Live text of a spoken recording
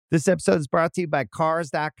This episode is brought to you by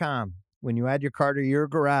Cars.com. When you add your car to your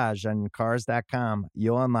garage on Cars.com,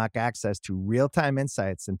 you'll unlock access to real-time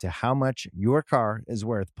insights into how much your car is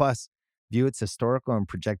worth. Plus, view its historical and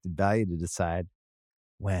projected value to decide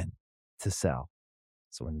when to sell.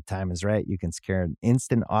 So when the time is right, you can secure an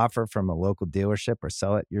instant offer from a local dealership or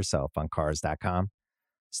sell it yourself on Cars.com.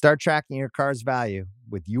 Start tracking your car's value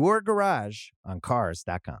with your garage on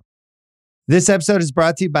Cars.com. This episode is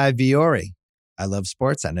brought to you by Viore. I love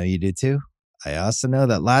sports. I know you do too. I also know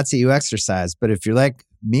that lots of you exercise, but if you're like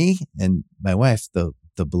me and my wife, the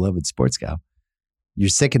beloved sports gal, you're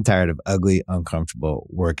sick and tired of ugly, uncomfortable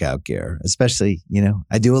workout gear. Especially,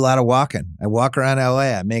 I do a lot of walking. I walk around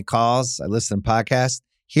LA. I make calls. I listen to podcasts.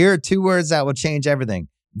 Here are two words that will change everything.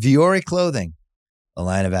 Viore Clothing, a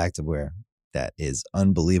line of activewear that is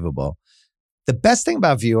unbelievable. The best thing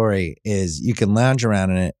about Viore is you can lounge around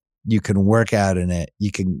in it. You can work out in it.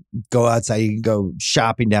 You can go outside. You can go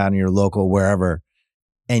shopping down in your local wherever.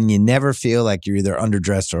 And you never feel like you're either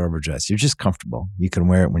underdressed or overdressed. You're just comfortable. You can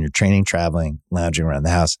wear it when you're training, traveling, lounging around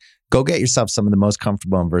the house. Go get yourself some of the most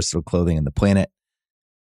comfortable and versatile clothing on the planet.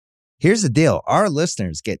 Here's the deal. Our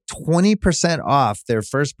listeners get 20% off their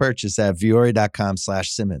first purchase at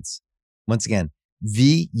Viore.com/Simmons. Once again,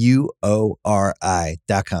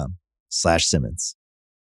 VUORI.com/Simmons.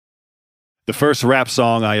 The first rap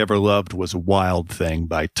song I ever loved was Wild Thing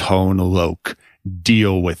by Tone Loc.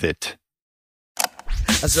 Deal with it.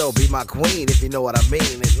 So be my queen if you know what I mean,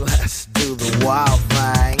 and let's do the wild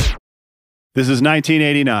thing. This is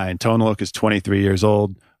 1989. Tone Loc is 23 years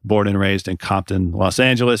old, born and raised in Compton, Los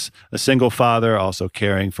Angeles, a single father, also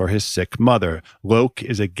caring for his sick mother. Loc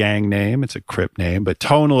is a gang name. It's a Crip name, but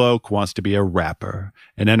Tone Loc wants to be a rapper,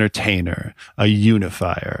 an entertainer, a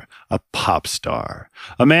unifier, a pop star,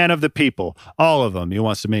 a man of the people, all of them. He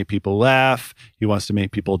wants to make people laugh. He wants to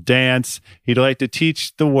make people dance. He'd like to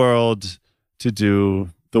teach the world to do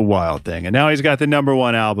the wild thing. And now he's got the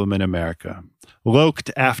 #1 album in America. Loked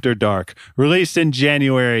After Dark, released in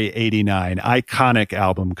January 89. Iconic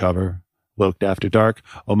album cover. Loked After Dark,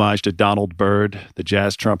 homage to Donald Byrd, the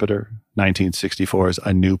jazz trumpeter. 1964's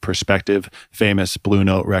A New Perspective, famous Blue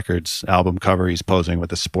Note Records album cover. He's posing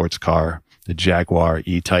with a sports car, the Jaguar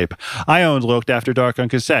E-Type. I owned Loked After Dark on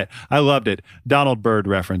cassette. I loved it. Donald Byrd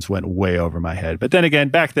reference went way over my head. But then again,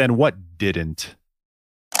 back then, what didn't?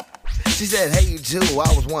 She said, hey, you too.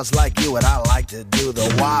 I was once like you, and I like to do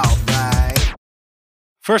the wild thing.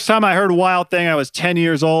 First time I heard Wild Thing, I was 10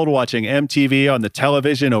 years old watching MTV on the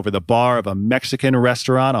television over the bar of a Mexican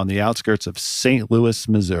restaurant on the outskirts of St. Louis,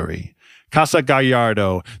 Missouri. Casa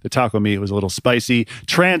Gallardo, the taco meat was a little spicy,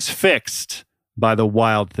 transfixed by the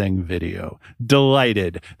Wild Thing video.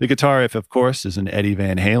 Delighted. The guitar riff, of course, is an Eddie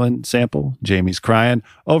Van Halen sample, Jamie's Crying,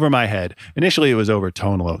 over my head. Initially, it was over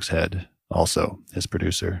Tone Loc's head. Also, his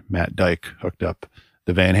producer, Matt Dyke, hooked up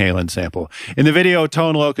the Van Halen sample. In the video,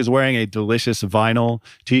 Tone Loc is wearing a Delicious Vinyl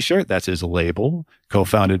t-shirt. That's his label,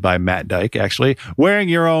 co-founded by Matt Dyke, actually. Wearing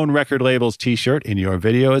your own record label's t-shirt in your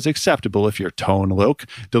video is acceptable if you're Tone Loc.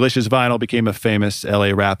 Delicious Vinyl became a famous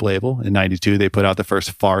LA rap label. In 92, they put out the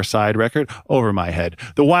first Far Side record, Over My Head.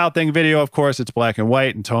 The Wild Thing video, of course, it's black and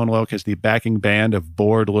white, and Tone Loc has the backing band of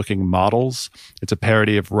bored-looking models. It's a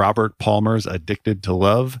parody of Robert Palmer's Addicted to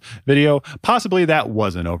Love video. Possibly that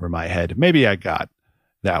wasn't Over My Head. Maybe I got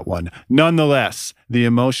that one. Nonetheless, the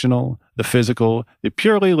emotional, the physical, the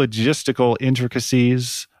purely logistical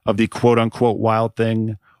intricacies of the quote-unquote Wild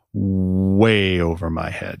Thing, way over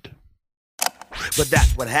my head. But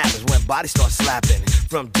that's what happens when bodies start slapping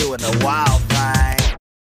from doing the wild thing.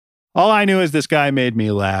 All I knew is this guy made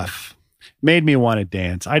me laugh, made me want to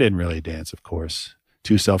dance. I didn't really dance, of course.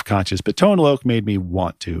 Too self-conscious, but Tone Loc made me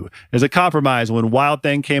want to. As a compromise, when Wild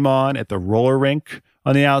Thing came on at the roller rink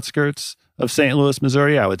on the outskirts of St. Louis,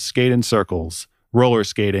 Missouri, I would skate in circles, roller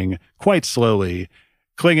skating quite slowly,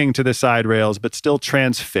 clinging to the side rails, but still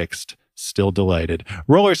transfixed, still delighted.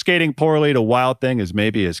 Roller skating poorly to Wild Thing is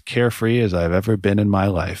maybe as carefree as I've ever been in my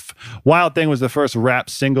life. Wild Thing was the first rap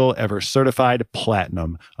single ever certified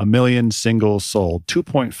platinum. 1 million singles sold,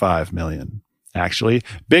 2.5 million. Actually,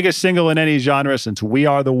 biggest single in any genre since We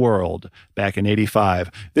Are the World back in 85.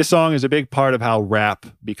 This song is a big part of how rap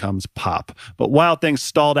becomes pop. But Wild Thing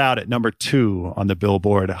stalled out at #2 on the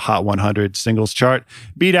Billboard Hot 100 singles chart,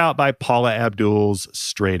 beat out by Paula Abdul's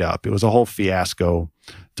Straight Up. It was a whole fiasco.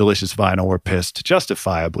 Delicious Vinyl were pissed,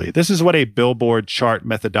 justifiably. This is what a Billboard chart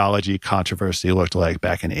methodology controversy looked like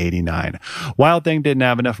back in 89. Wild Thing didn't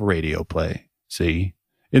have enough radio play. See?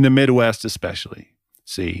 In the Midwest especially.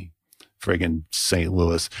 See? friggin' St.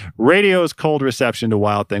 Louis. Radio's cold reception to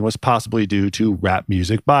Wild Thing was possibly due to rap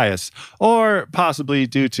music bias, or possibly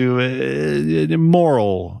due to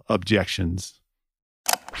moral objections.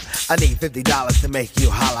 I need $50 to make you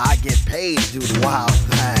holler. I get paid to do the Wild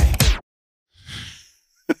Thing.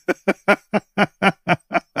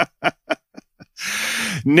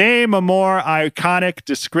 Name a more iconic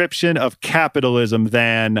description of capitalism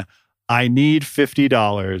than "I need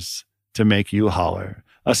 $50 to make you holler."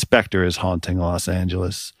 A specter is haunting Los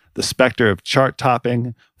Angeles. The specter of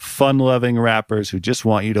chart-topping, fun-loving rappers who just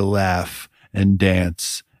want you to laugh and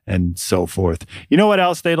dance and so forth. You know what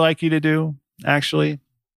else they'd like you to do, actually?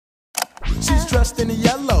 She's dressed in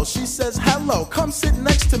yellow. She says, hello, come sit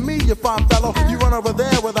next to me, you fine fellow. You run over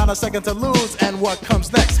there without a second to lose. And what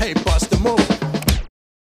comes next? Hey, bust a move.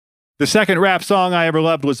 The second rap song I ever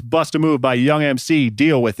loved was Bust a Move by Young MC.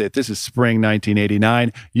 Deal with it. This is spring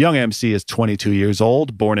 1989. Young MC is 22 years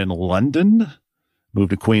old, born in London, moved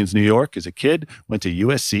to Queens, New York as a kid, went to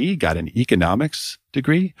USC, got an economics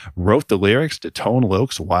degree, wrote the lyrics to Tone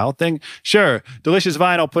Loc's Wild Thing. Sure, Delicious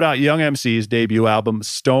Vinyl put out Young MC's debut album,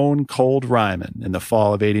 Stone Cold Rhymin', in the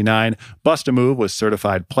fall of 89. Bust a Move was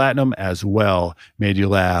certified platinum as well. Made you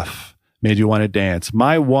laugh, made you want to dance.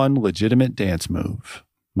 My one legitimate dance move,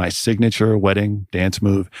 my signature wedding dance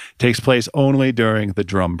move, takes place only during the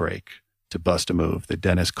drum break to Bust a Move, the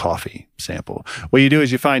Dennis Coffey sample. What you do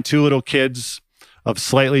is you find two little kids of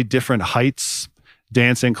slightly different heights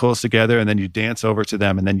dancing close together, and then you dance over to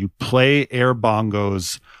them, and then you play air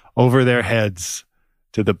bongos over their heads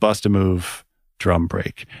to the Bust a Move drum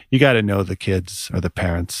break. You got to know the kids or the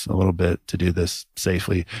parents a little bit to do this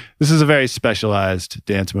safely. This is a very specialized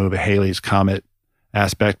dance move, a Halley's Comet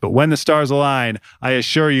aspect, but when the stars align, I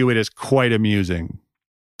assure you it is quite amusing.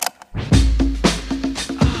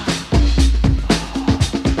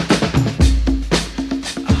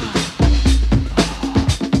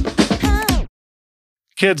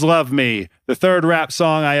 Kids Love Me, the third rap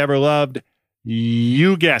song I ever loved.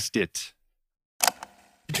 You guessed it.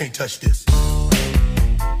 You can't touch this.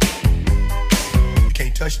 You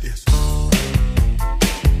can't touch this.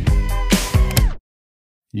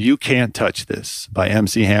 You Can't Touch This by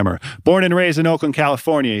MC Hammer. Born and raised in Oakland,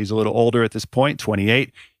 California. He's a little older at this point,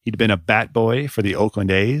 28. He'd been a bat boy for the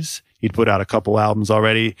Oakland A's. He'd put out a couple albums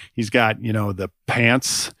already. He's got, the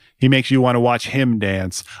pants. He makes you want to watch him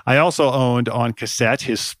dance. I also owned on cassette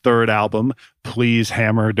his third album, Please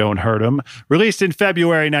Hammer, Don't Hurt Him, released in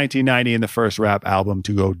February 1990 and the first rap album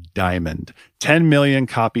to go diamond. 10 million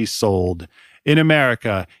copies sold. In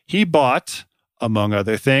America, he bought, among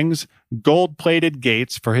other things, gold-plated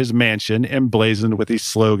gates for his mansion emblazoned with the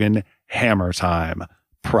slogan, Hammer Time.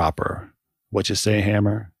 Proper. What you say,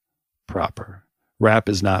 Hammer? Proper. Rap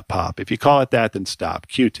is not pop. If you call it that, then stop.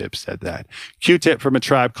 Q-Tip said that. Q-Tip from A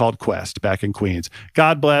Tribe Called Quest back in Queens.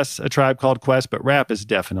 God bless A Tribe Called Quest, but rap is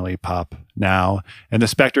definitely pop now. And the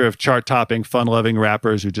specter of chart-topping, fun-loving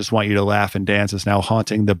rappers who just want you to laugh and dance is now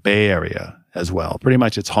haunting the Bay Area as well. Pretty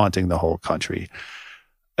much it's haunting the whole country.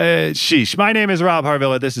 Sheesh. My name is Rob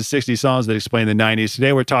Harvilla. This is 60 Songs That Explain the 90s.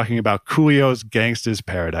 Today we're talking about Coolio's Gangsta's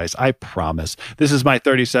Paradise. I promise. This is my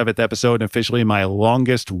 37th episode and officially my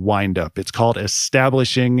longest wind-up. It's called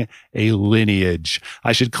Establishing a Lineage.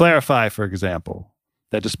 I should clarify, for example,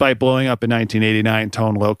 that despite blowing up in 1989,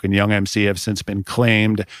 Tone Loc and Young MC have since been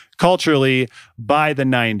claimed culturally by the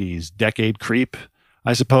 90s. Decade creep,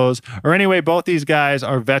 I suppose. Or anyway, both these guys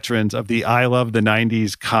are veterans of the I Love the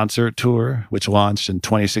 90s concert tour, which launched in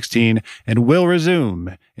 2016 and will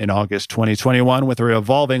resume in August 2021 with a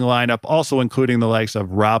revolving lineup, also including the likes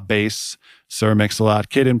of Rob Bass, Sir Mix-a-Lot,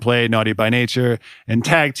 Kid and Play, Naughty by Nature, and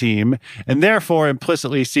Tag Team, and therefore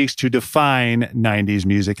implicitly seeks to define 90s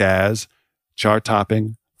music as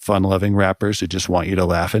chart-topping, fun-loving rappers who just want you to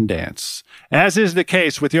laugh and dance. As is the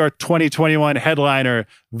case with your 2021 headliner,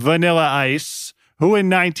 Vanilla Ice, who in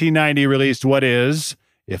 1990 released what is,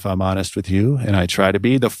 if I'm honest with you, and I try to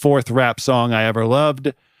be, the fourth rap song I ever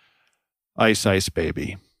loved, Ice Ice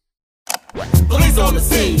Baby. Police on the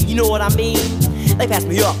scene, you know what I mean? They pass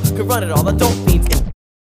me up, can run it all, I don't mean it.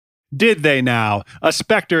 Did they now? A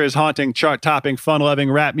specter is haunting chart-topping,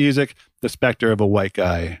 fun-loving rap music, the specter of a white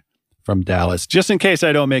guy from Dallas. Just in case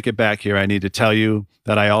I don't make it back here, I need to tell you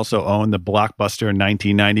that I also own the blockbuster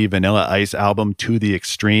 1990 Vanilla Ice album To the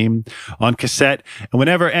Extreme on cassette. And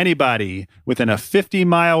whenever anybody within a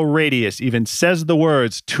 50-mile radius even says the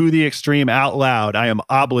words To the Extreme out loud, I am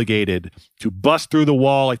obligated to bust through the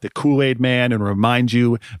wall like the Kool-Aid Man and remind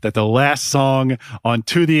you that the last song on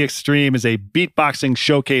To the Extreme is a beatboxing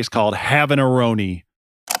showcase called Havin' a Roni.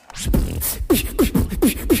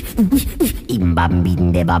 bam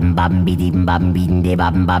bidin de bam bam bidim bam bidin de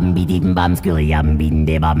bam bam bidim bam skilliam bidin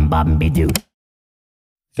de bam bam bidu.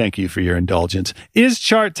 Thank you for your indulgence. Is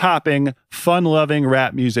chart-topping, fun-loving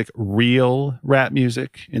rap music real rap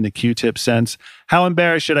music in the Q-tip sense? How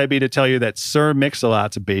embarrassed should I be to tell you that Sir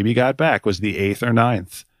Mix-a-Lot's Baby Got Back was the 8th or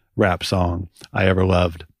 9th rap song I ever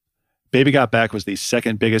loved? Baby Got Back was the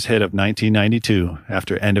second biggest hit of 1992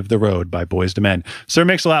 after End of the Road by Boyz II Men. Sir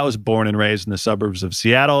Mix-a-Lot was born and raised in the suburbs of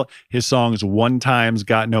Seattle. His songs One Time's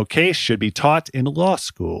Got No Case should be taught in law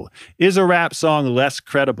school. Is a rap song less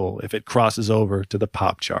credible if it crosses over to the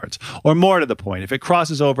pop charts? Or more to the point, if it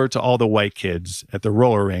crosses over to all the white kids at the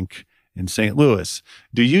roller rink in St. Louis?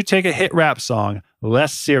 Do you take a hit rap song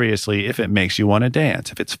less seriously if it makes you want to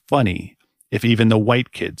dance, if it's funny? If even the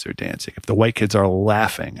white kids are dancing, if the white kids are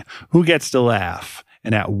laughing, who gets to laugh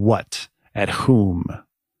and at what, at whom?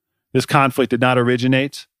 This conflict did not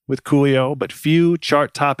originate with Coolio, but few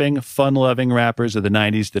chart-topping, fun-loving rappers of the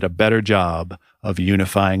 90s did a better job of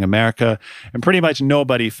unifying America, and pretty much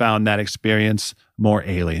nobody found that experience more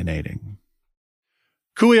alienating.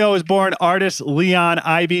 Coolio was born artist Leon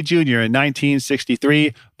Ivy Jr. in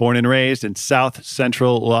 1963, born and raised in South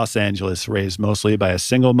Central Los Angeles, raised mostly by a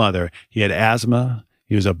single mother. He had asthma.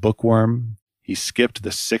 He was a bookworm. He skipped the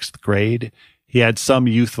 6th grade. He had some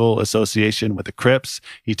youthful association with the Crips.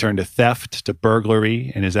 He turned to theft, to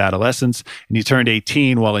burglary in his adolescence, and he turned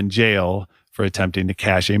 18 while in jail for attempting to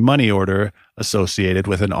cash a money order associated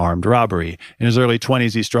with an armed robbery. In his early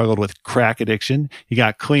 20s, he struggled with crack addiction. He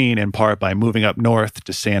got clean in part by moving up north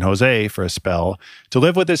to San Jose for a spell to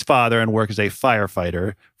live with his father and work as a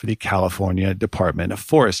firefighter for the California Department of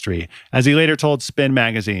Forestry. As he later told Spin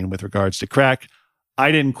magazine with regards to crack,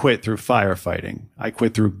 "I didn't quit through firefighting. I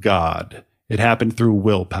quit through God. It happened through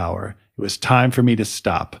willpower. It was time for me to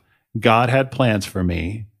stop. God had plans for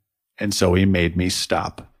me, and so he made me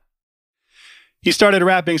stop." He started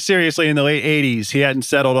rapping seriously in the late 80s. He hadn't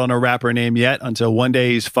settled on a rapper name yet until one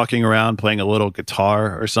day he's fucking around playing a little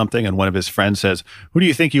guitar or something, and one of his friends says, "Who do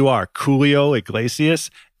you think you are, Coolio Iglesias?"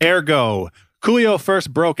 Ergo, Coolio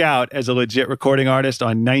first broke out as a legit recording artist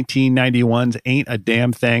on 1991's Ain't a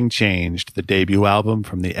Damn Thing Changed, the debut album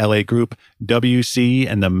from the LA group WC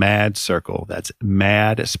and the Mad Circle. That's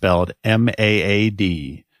MAD spelled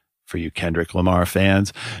MAAD. For you Kendrick Lamar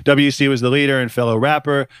fans. WC was the leader and fellow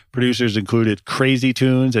rapper. Producers included Crazy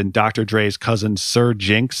Tunes and Dr. Dre's cousin Sir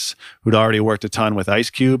Jinx, who'd already worked a ton with Ice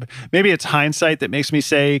Cube. Maybe it's hindsight that makes me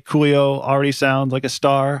say Coolio already sounds like a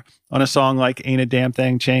star on a song like Ain't a Damn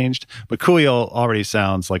Thing Changed, but Coolio already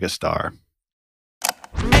sounds like a star.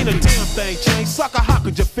 Ain't a damn thing changed, sucker, how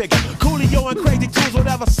could you figure? Coolio and Crazy Tunes would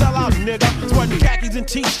ever sell out, nigga. Sporting khakis and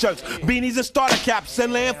t-shirts, beanies and starter caps,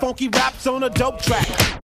 and laying funky raps on a dope track.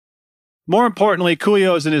 More importantly,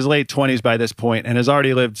 Coolio is in his late 20s by this point and has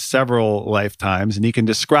already lived several lifetimes, and he can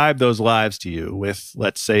describe those lives to you with,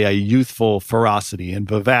 let's say, a youthful ferocity and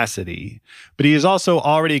vivacity. But he is also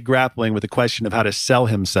already grappling with the question of how to sell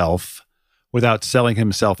himself without selling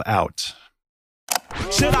himself out.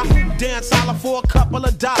 Should I dance holler for a couple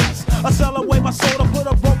of dollars? Or sell away my soul to put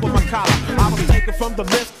a rope on my collar? I was taken from the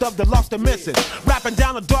list of the lost and missing, rapping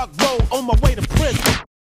down a dark road on my way to prison.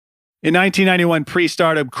 In 1991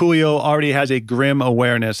 pre-stardom, Coolio already has a grim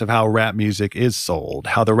awareness of how rap music is sold,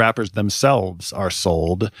 how the rappers themselves are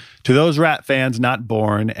sold to those rap fans not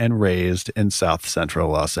born and raised in South Central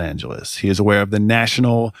Los Angeles. He is aware of the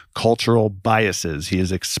national cultural biases he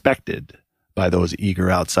is expected by those eager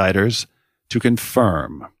outsiders to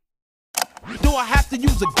confirm. Do I have to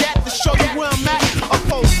use a gat to show you where I'm at? A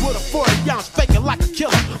pose with a 40-ounce faking like a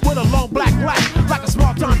killer, with a long black light like a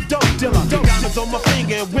small-time dope dealer. Diamonds on my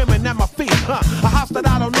finger and women at my feet. A house that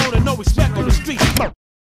I don't own and no respect on the street.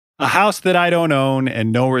 A house that I don't own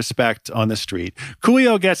and no respect on the street.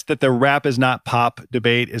 Coolio gets that the rap is not pop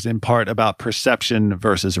debate is in part about perception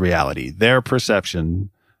versus reality. Their perception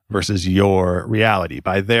versus your reality.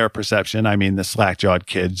 By their perception, I mean the slack-jawed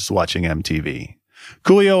kids watching MTV.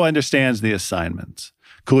 Coolio understands the assignment.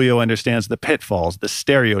 Coolio understands the pitfalls, the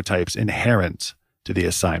stereotypes inherent to the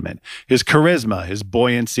assignment. His charisma, his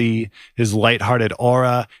buoyancy, his lighthearted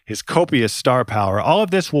aura, his copious star power, all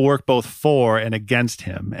of this will work both for and against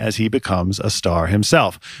him as he becomes a star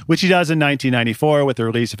himself, which he does in 1994 with the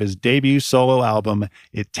release of his debut solo album,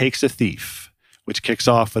 It Takes a Thief, which kicks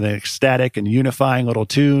off with an ecstatic and unifying little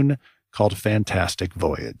tune called Fantastic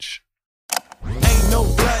Voyage. Ain't no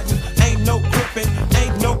bloodin', ain't no gripping,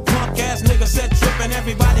 ain't no punk ass nigga said trippin'.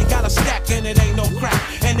 Everybody got a stack and it ain't no crack.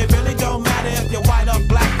 And it really don't matter if you're white or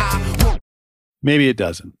black. Maybe it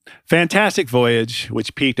doesn't. Fantastic Voyage,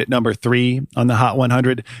 which peaked at number 3 on the Hot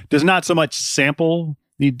 100, does not so much sample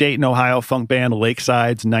the Dayton, Ohio funk band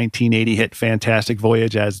Lakeside's 1980 hit Fantastic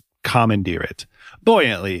Voyage as Commandeer It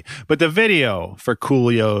buoyantly. But the video for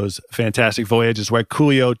Coolio's Fantastic Voyage is where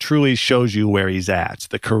Coolio truly shows you where he's at.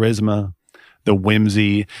 The charisma, the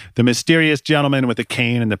whimsy, the mysterious gentleman with the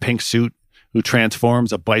cane and the pink suit who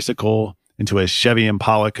transforms a bicycle into a Chevy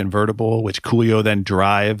Impala convertible, which Coolio then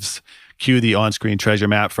drives. Cue the on-screen treasure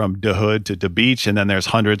map from the hood to the beach, and then there's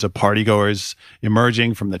hundreds of partygoers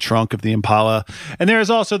emerging from the trunk of the Impala. And there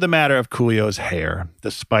is also the matter of Coolio's hair,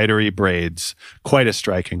 the spidery braids, quite a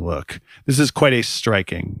striking look. This is quite a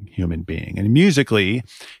striking human being. And musically,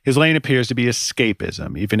 his lane appears to be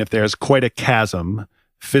escapism, even if there's quite a chasm,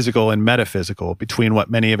 physical and metaphysical, between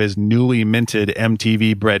what many of his newly minted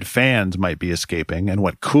MTV-bred fans might be escaping and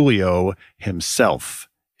what Coolio himself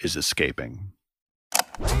is escaping.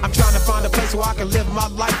 I'm trying to find a place where I can live my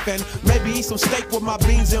life and maybe eat some steak with my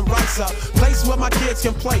beans and rice. A place where my kids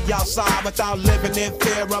can play outside without living in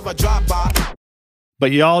fear of a drive-by.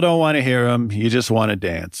 But y'all don't want to hear him. You just want to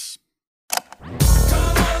dance.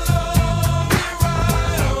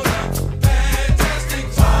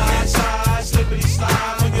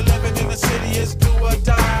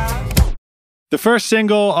 The first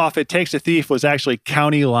single off It Takes a Thief was actually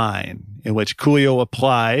County Line, in which Coolio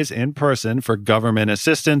applies in person for government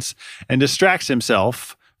assistance and distracts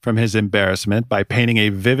himself from his embarrassment by painting a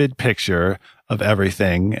vivid picture of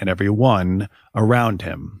everything and everyone around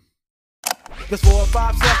him. There's 4 or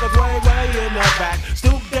 5 suckers way in the back.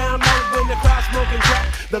 Stoop down low in the crowd smoking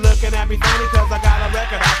crack. They're looking at me funny cause I got a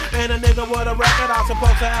record out. And a nigga with a record out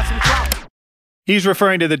supposed to have some clout. He's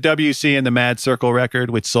referring to the WC and the Mad Circle record,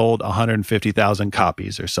 which sold 150,000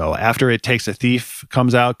 copies or so. After It Takes a Thief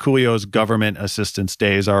comes out, Coolio's government assistance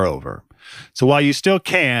days are over. So while you still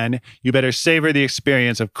can, you better savor the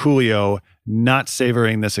experience of Coolio not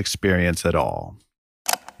savoring this experience at all.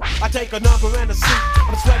 I take a number and a seat.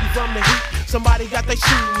 I'm sweating from the heat. Somebody got their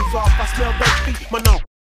shoes off. I smell their feet. My nose.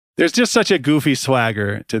 There's just such a goofy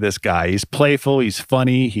swagger to this guy. He's playful, he's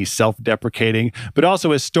funny, he's self-deprecating, but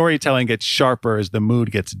also his storytelling gets sharper as the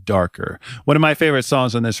mood gets darker. One of my favorite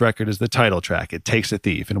songs on this record is the title track, It Takes a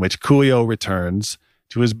Thief, in which Coolio returns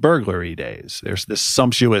to his burglary days. There's this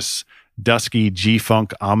sumptuous, dusky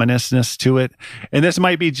G-funk ominousness to it. And this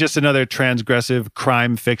might be just another transgressive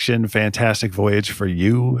crime fiction Fantastic Voyage for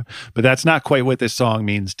you, but that's not quite what this song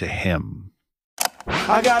means to him.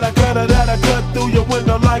 I got a gutter that I cut through your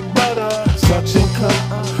window like butter. Suction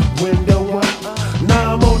cut, window up.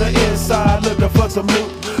 Now I'm on the inside looking for some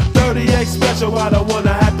loot. 38 special, I don't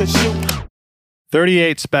wanna have to shoot.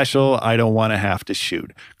 38 special, I don't want to have to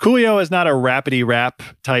shoot. Coolio is not a rapidy rap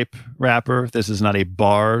type rapper. This is not a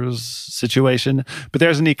bars situation, but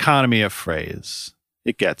there's an economy of phrase.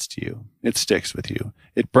 It gets to you. It sticks with you.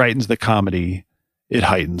 It brightens the comedy. It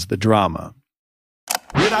heightens the drama.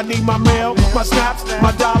 When I need my mail, my snaps,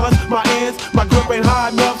 my dollars, my ends, my grip ain't high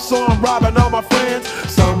enough, so I'm robbing all my friends.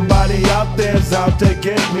 Somebody out there's out to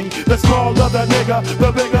get me. The smaller the nigga,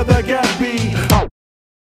 the bigger the gap be. Oh.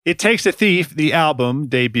 It Takes a Thief, the album,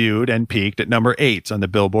 debuted and peaked at number 8 on the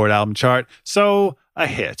Billboard album chart. So, a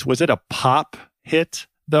hit. Was it a pop hit,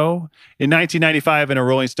 though? In 1995, in a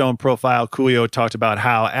Rolling Stone profile, Coolio talked about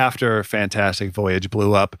how, after Fantastic Voyage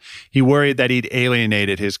blew up, he worried that he'd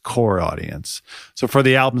alienated his core audience. So for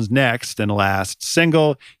the album's next and last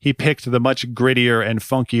single, he picked the much grittier and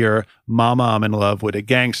funkier Mama I'm in Love with a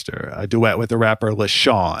Gangster, a duet with the rapper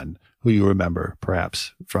LaShawn, who you remember,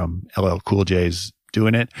 perhaps, from LL Cool J's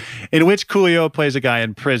Doing It, in which Coolio plays a guy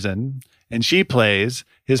in prison, and she plays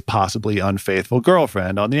his possibly unfaithful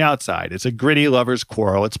girlfriend on the outside. It's a gritty lover's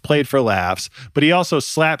quarrel. It's played for laughs, but he also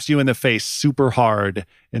slaps you in the face super hard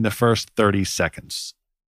in the first 30 seconds.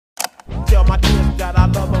 Tell my kids that I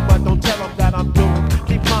love them, but don't tell them that I'm doomed.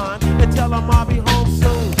 Keep mine and tell them I'll be home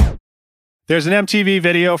soon. There's an MTV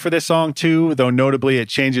video for this song too, though notably it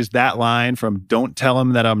changes that line from "Don't tell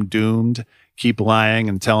him that I'm doomed, keep lying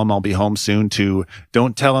and tell him I'll be home soon" to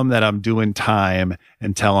 "Don't tell him that I'm doing time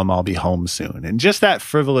and tell him I'll be home soon." And just that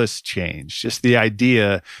frivolous change, just the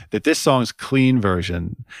idea that this song's clean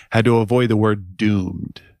version had to avoid the word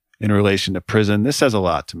doomed in relation to prison, this says a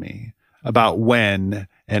lot to me about when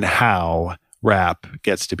and how rap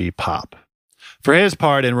gets to be pop. For his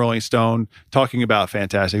part in Rolling Stone, talking about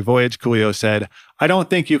Fantastic Voyage, Coolio said, "I don't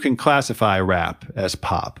think you can classify rap as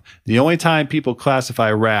pop. The only time people classify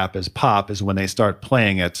rap as pop is when they start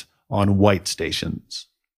playing it on white stations."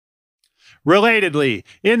 Relatedly,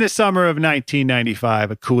 in the summer of 1995,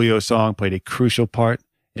 a Coolio song played a crucial part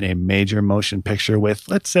in a major motion picture with,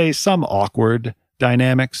 let's say, some awkward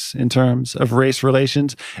dynamics in terms of race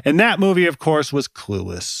relations. And that movie, of course, was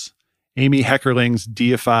Clueless. Amy Heckerling's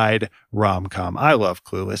deified rom-com. I love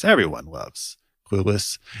Clueless. Everyone loves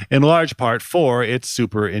Clueless, in large part for its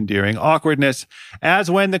super endearing awkwardness,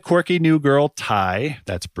 as when the quirky new girl Ty,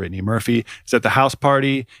 that's Brittany Murphy, is at the house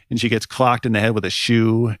party and she gets clocked in the head with a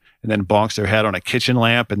shoe and then bonks her head on a kitchen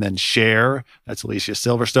lamp, and then Cher, that's Alicia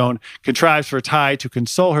Silverstone, contrives for Ty to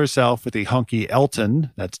console herself with the hunky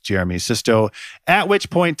Elton, that's Jeremy Sisto, at which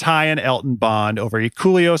point Ty and Elton bond over a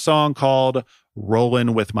Coolio song called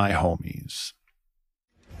Rollin' With My Homies.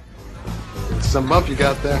 Some bump you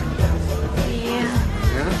got there.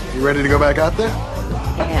 Yeah? You ready to go back out there?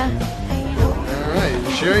 Yeah, I am. All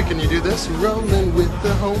right, Sherry, can you do this? Rolling with the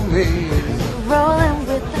homies. Rolling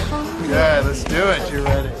with the homies. Yeah, let's do it. You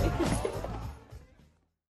ready?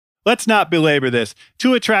 Let's not belabor this.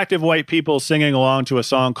 Two attractive white people singing along to a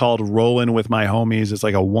song called Rollin' With My Homies is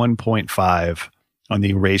like a 1.5 on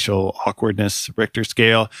the racial awkwardness Richter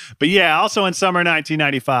scale. But yeah, also in summer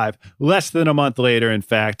 1995, less than a month later, in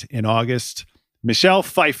fact, in August, Michelle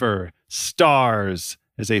Pfeiffer stars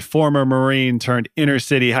as a former Marine turned inner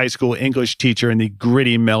city high school English teacher in the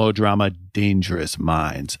gritty melodrama Dangerous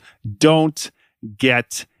Minds. Don't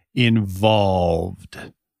get involved.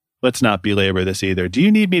 Let's not belabor this either. Do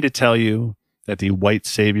you need me to tell you that the white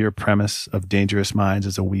savior premise of Dangerous Minds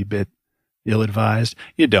is a wee bit ill-advised?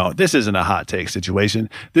 You don't. This isn't a hot take situation.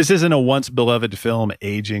 This isn't a once-beloved film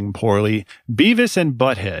aging poorly. Beavis and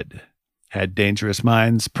Butthead had Dangerous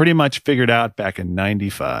Minds pretty much figured out back in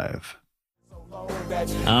 95.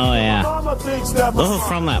 Oh, yeah. This is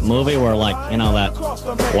from that movie where, like, you know, that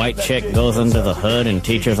white chick goes into the hood and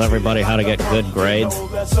teaches everybody how to get good grades.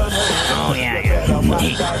 Oh, yeah.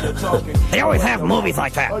 They always have movies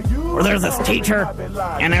like that, where there's this teacher,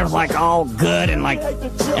 and they're, like, all good, and, like,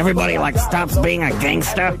 everybody, like, stops being a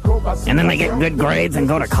gangsta, and then they get good grades and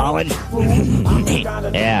go to college.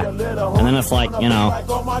 Yeah. And then it's like, you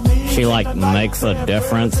know, she, like, makes a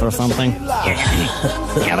difference or something.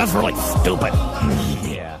 Yeah, that's really stupid.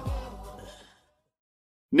 Yeah.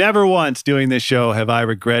 Never once doing this show have I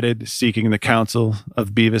regretted seeking the counsel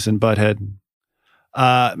of Beavis and Butthead.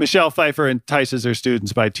 Michelle Pfeiffer entices her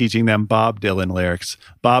students by teaching them Bob Dylan lyrics.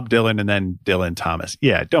 Bob Dylan and then Dylan Thomas.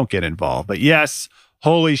 Yeah, don't get involved. But yes,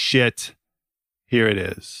 holy shit, here it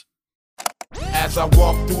is. As I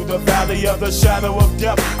walk through the valley of the shadow of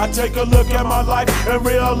death, I take a look at my life and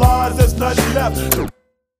realize there's nothing left.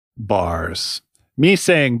 Bars. Me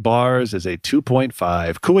saying bars is a 2.5.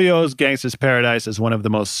 Coolio's Gangsta's Paradise is one of the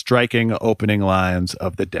most striking opening lines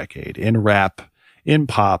of the decade in rap, in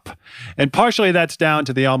pop, and partially that's down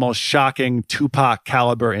to the almost shocking Tupac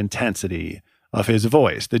caliber intensity of his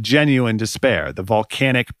voice, the genuine despair, the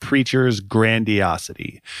volcanic preacher's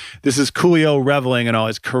grandiosity. This is Coolio reveling in all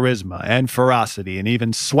his charisma and ferocity and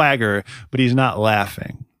even swagger, but he's not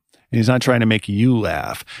laughing. And he's not trying to make you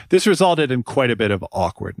laugh. This resulted in quite a bit of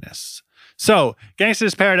awkwardness. So,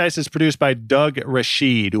 Gangsta's Paradise is produced by Doug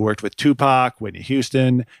Rashid, who worked with Tupac, Whitney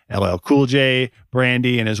Houston, LL Cool J,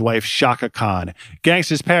 Brandy, and his wife Shaka Khan.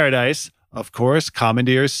 Gangsta's Paradise, of course,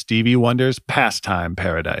 commandeers Stevie Wonder's Pastime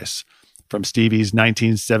Paradise from Stevie's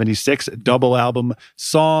 1976 double album,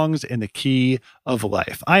 Songs in the Key of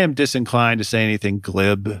Life. I am disinclined to say anything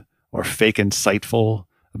glib or fake insightful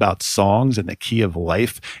about Songs in the Key of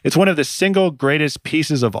Life. It's one of the single greatest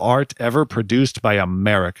pieces of art ever produced by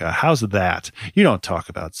America. How's that? You don't talk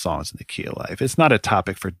about Songs in the Key of Life. It's not a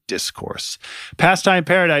topic for discourse. Pastime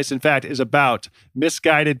Paradise, in fact, is about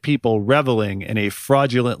misguided people reveling in a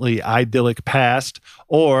fraudulently idyllic past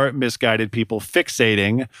or misguided people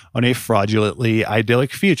fixating on a fraudulently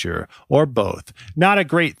idyllic future, or both. Not a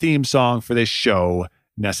great theme song for this show,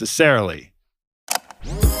 necessarily.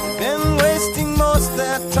 Been wasting most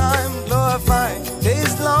that time glorifying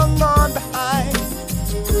days long gone behind.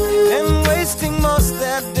 Been wasting most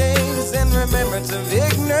that days in remembrance of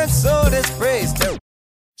ignorance, so dispraised.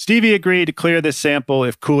 Stevie agreed to clear this sample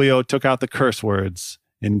if Coolio took out the curse words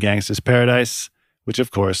in Gangsta's Paradise, which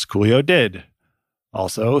of course Coolio did.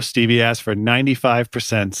 Also, Stevie asked for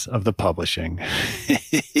 95% of the publishing.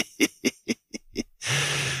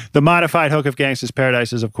 The modified hook of Gangsta's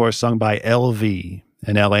Paradise is, of course, sung by LV,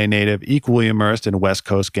 an LA native equally immersed in West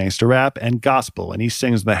Coast gangster rap and gospel, and he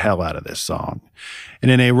sings the hell out of this song.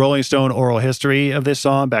 And in a Rolling Stone oral history of this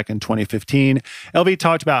song back in 2015, LV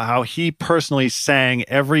talked about how he personally sang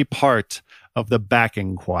every part of the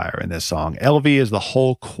backing choir in this song. LV is the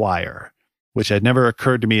whole choir, which had never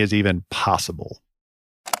occurred to me as even possible.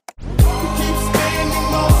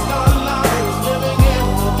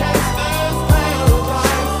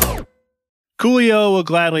 Coolio will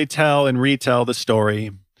gladly tell and retell the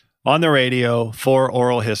story on the radio, 4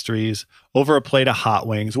 oral histories, over a plate of hot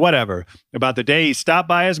wings, whatever, about the day he stopped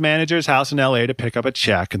by his manager's house in LA to pick up a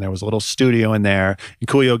check, and there was a little studio in there, and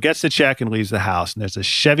Coolio gets the check and leaves the house, and there's a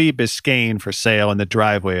Chevy Biscayne for sale in the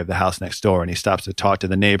driveway of the house next door, and he stops to talk to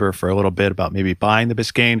the neighbor for a little bit about maybe buying the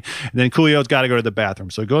Biscayne, and then Coolio's got to go to the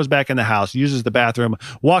bathroom, so he goes back in the house, uses the bathroom,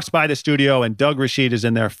 walks by the studio, and Doug Rashid is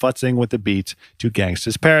in there futzing with the beat to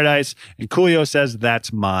Gangsta's Paradise, and Coolio says,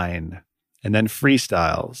 "That's mine," and then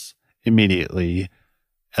freestyles immediately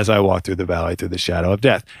as I walk through the valley through the shadow of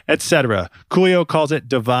death, etc. Coolio calls it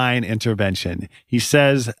divine intervention. He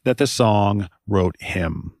says that the song wrote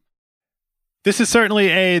him. This is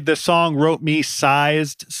certainly the song wrote me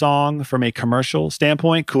sized song from a commercial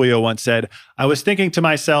standpoint. Coolio once said, "I was thinking to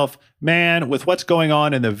myself, man, with what's going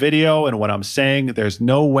on in the video and what I'm saying, there's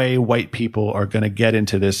no way white people are going to get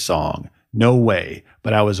into this song. No way."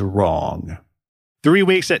 But I was wrong. 3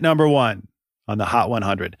 weeks at number 1. On the Hot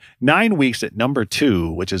 100. 9 weeks at number 2,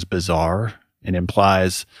 which is bizarre and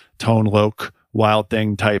implies Tone Loc, Wild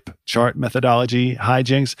Thing type chart methodology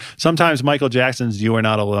hijinks. Sometimes Michael Jackson's You Are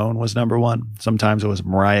Not Alone was number 1. Sometimes it was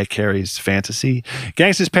Mariah Carey's Fantasy.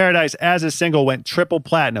 Gangsta's Paradise as a single went triple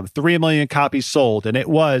platinum, 3 million copies sold, and it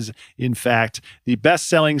was, in fact, the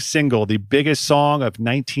best-selling single, the biggest song of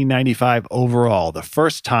 1995 overall. The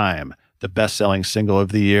first time the best-selling single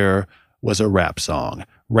of the year was a rap song.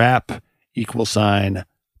 Rap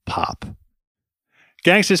 = pop.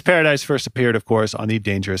 Gangsta's Paradise first appeared, of course, on the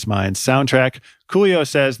Dangerous Minds soundtrack. Coolio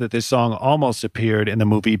says that this song almost appeared in the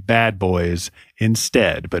movie Bad Boys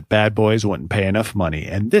instead, but Bad Boys wouldn't pay enough money,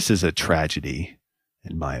 and this is a tragedy,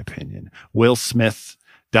 in my opinion. Will Smith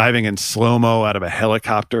diving in slow-mo out of a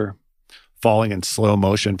helicopter, falling in slow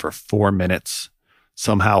motion for 4 minutes,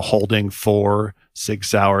 somehow holding 4 Sig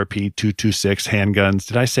Sauer P226 handguns.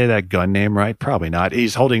 Did I say that gun name right? Probably not.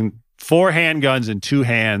 He's holding 4 handguns in 2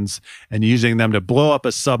 hands and using them to blow up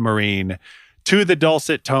a submarine to the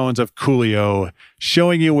dulcet tones of Coolio,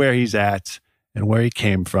 showing you where he's at and where he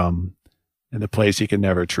came from and the place he can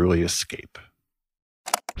never truly escape.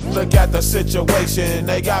 Look at the situation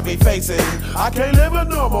they got me facing. I can't live a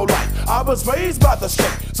normal life. I was raised by the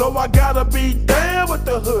street, so I gotta be down with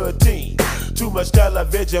the hood team. Too much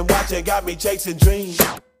television watching got me chasing dreams.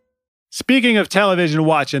 Speaking of television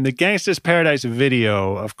watching, the Gangsta's Paradise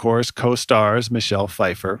video, of course, co-stars Michelle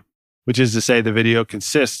Pfeiffer, which is to say the video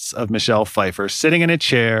consists of Michelle Pfeiffer sitting in a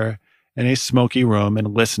chair in a smoky room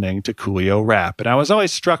and listening to Coolio rap. And I was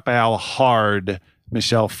always struck by how hard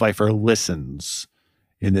Michelle Pfeiffer listens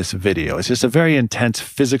in this video. It's just a very intense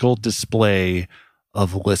physical display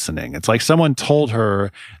of listening. It's like someone told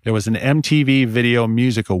her there was an MTV Video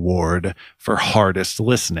Music Award for hardest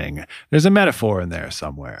listening. There's a metaphor in there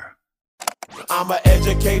somewhere. I'm an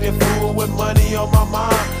educated fool with money on my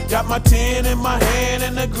mind. Got my 10 in my hand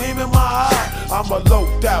and a gleam in my eye. I'm a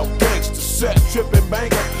loped out gangster, set tripping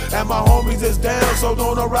banker, and my homies is down, so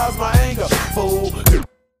don't arouse my anger, fool.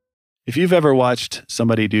 If you've ever watched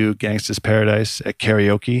somebody do Gangsta's Paradise at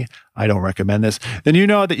karaoke, I don't recommend this, then you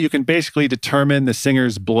know that you can basically determine the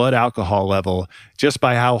singer's blood alcohol level just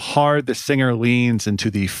by how hard the singer leans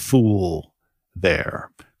into the fool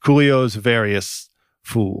there. Coolio's various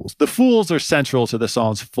fools. The fools are central to the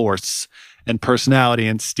song's force and personality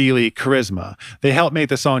and steely charisma. They help make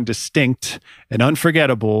the song distinct and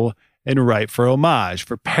unforgettable and ripe for homage,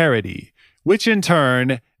 for parody, which in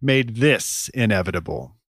turn made this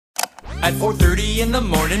inevitable. At 4:30 in the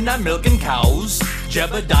morning, I'm milking cows.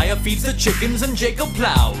 Jebediah feeds the chickens and Jacob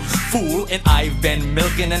plows. Fool, and I've been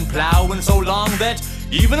milking and plowing so long that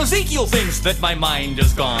even Ezekiel thinks that my mind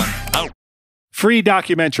is gone. Ow. Free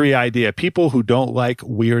documentary idea. People who don't like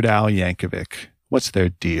Weird Al Yankovic. What's their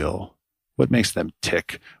deal? What makes them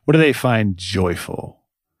tick? What do they find joyful?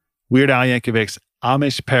 Weird Al Yankovic's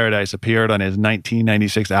Amish Paradise appeared on his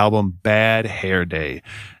 1996 album Bad Hair Day.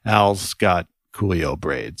 Al's got Coolio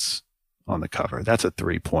braids on the cover. That's a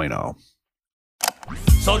 3.0.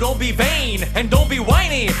 So don't be vain and don't be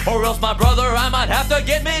whiny, or else, my brother, I might have to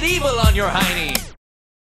get medieval on your hiney.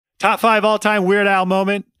 Top 5 all-time Weird Al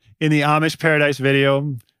moment in the Amish Paradise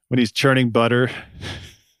video when he's churning butter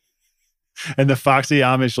and the foxy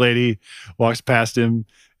Amish lady walks past him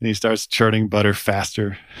and he starts churning butter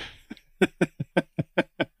faster.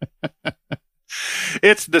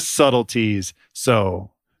 It's the subtleties.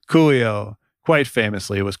 So Coolio, quite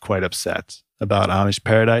famously, was quite upset about Amish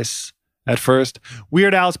Paradise at first.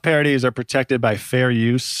 Weird Al's parodies are protected by fair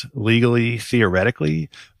use, legally, theoretically,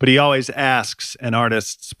 but he always asks an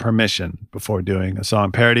artist's permission before doing a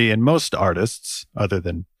song parody, and most artists, other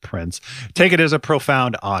than Prince, take it as a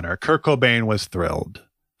profound honor. Kurt Cobain was thrilled,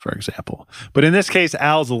 for example. But in this case,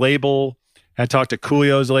 Al's label I talked to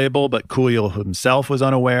Coolio's label, but Coolio himself was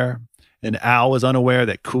unaware. And Al was unaware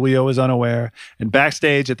that Coolio was unaware. And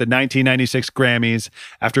backstage at the 1996 Grammys,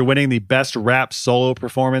 after winning the Best Rap Solo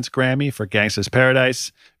Performance Grammy for Gangsta's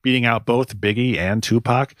Paradise, beating out both Biggie and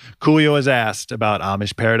Tupac, Coolio was asked about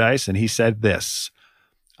Amish Paradise, and he said this: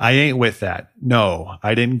 "I ain't with that. No,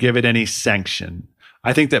 I didn't give it any sanction.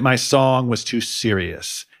 I think that my song was too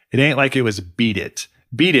serious. It ain't like it was Beat It.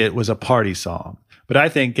 Beat It was a party song. But I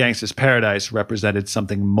think Gangsta's Paradise represented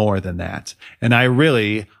something more than that. And I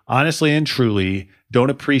really, honestly and truly, don't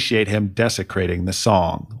appreciate him desecrating the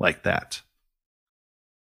song like that."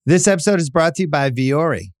 This episode is brought to you by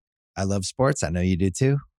Viore. I love sports. I know you do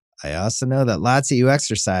too. I also know that lots of you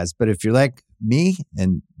exercise. But if you're like me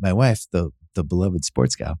and my wife, the beloved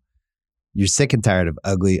sports gal, you're sick and tired of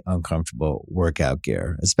ugly, uncomfortable workout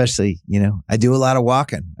gear. Especially, I do a lot of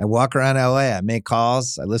walking. I walk around LA. I make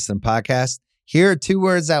calls. I listen to podcasts. Here are 2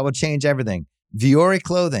 words that will change everything. Viore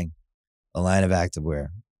Clothing, a line of activewear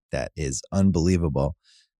that is unbelievable.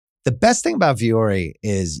 The best thing about Viore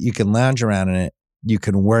is you can lounge around in it. You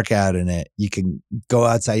can work out in it. You can go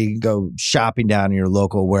outside. You can go shopping down in your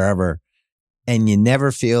local wherever. And you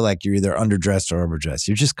never feel like you're either underdressed or overdressed.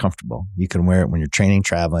 You're just comfortable. You can wear it when you're training,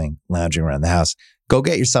 traveling, lounging around the house. Go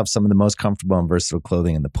get yourself some of the most comfortable and versatile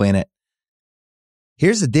clothing on the planet.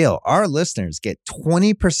 Here's the deal. Our listeners get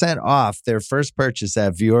 20% off their first purchase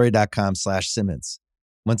at Viore.com/Simmons.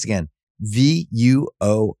 Once again,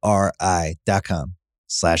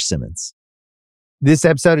 VUORI.com/Simmons. This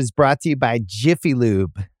episode is brought to you by Jiffy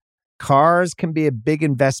Lube. Cars can be a big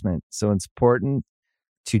investment, so it's important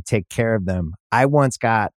to take care of them. I once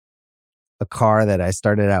got a car that I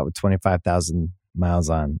started out with 25,000 miles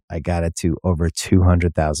on. I got it to over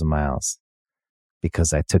 200,000 miles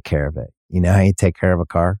because I took care of it. You know how you take care of a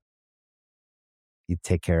car? You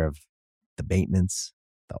take care of the maintenance,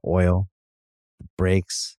 the oil, the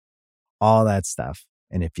brakes, all that stuff.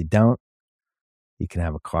 And if you don't, you can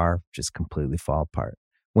have a car just completely fall apart.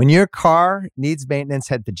 When your car needs maintenance,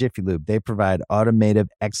 head to Jiffy Lube. They provide automotive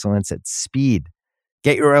excellence at speed.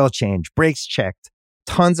 Get your oil changed, brakes checked,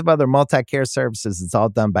 tons of other multi-care services. It's all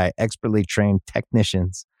done by expertly trained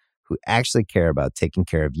technicians who actually care about taking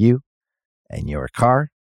care of you and your car.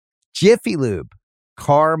 Jiffy Lube,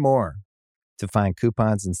 car more. To find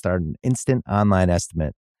coupons and start an instant online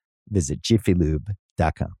estimate, visit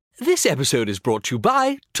jiffylube.com. This episode is brought to you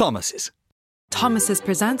by Thomas's. Thomas's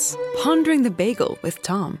presents Pondering the Bagel with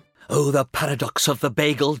Tom. Oh, the paradox of the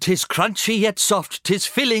bagel. 'Tis crunchy yet soft, 'tis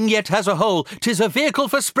filling yet has a hole. 'Tis a vehicle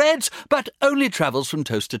for spreads, but only travels from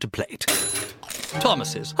toaster to plate.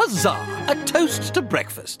 Thomas's, huzzah, a toast to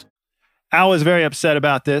breakfast. Al was very upset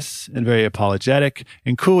about this and very apologetic,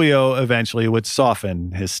 and Coolio eventually would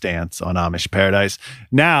soften his stance on Amish Paradise.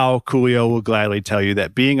 Now, Coolio will gladly tell you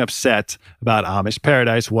that being upset about Amish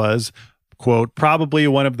Paradise was, quote, probably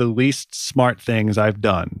one of the least smart things I've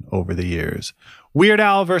done over the years. Weird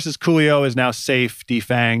Al versus Coolio is now safe,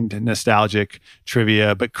 defanged, nostalgic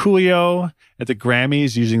trivia, but Coolio at the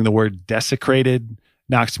Grammys using the word desecrated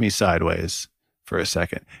knocks me sideways for a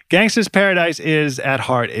second. Gangsta's Paradise is, at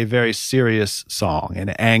heart, a very serious song, an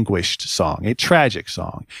anguished song, a tragic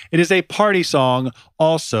song. It is a party song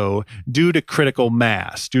also due to critical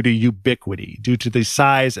mass, due to ubiquity, due to the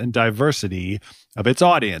size and diversity of its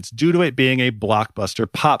audience, due to it being a blockbuster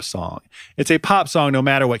pop song. It's a pop song no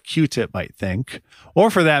matter what Q-Tip might think, or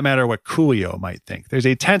for that matter, what Coolio might think. There's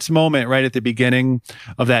a tense moment right at the beginning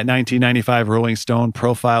of that 1995 Rolling Stone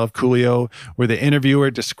profile of Coolio where the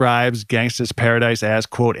interviewer describes Gangsta's Paradise as,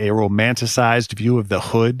 quote, a romanticized view of the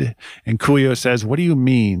hood. And Coolio says, "What do you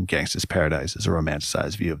mean Gangsta's Paradise is a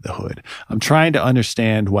romanticized view of the hood? I'm trying to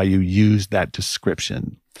understand why you used that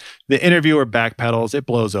description." The interviewer backpedals, it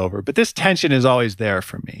blows over, but this tension is always there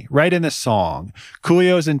for me. Right in the song,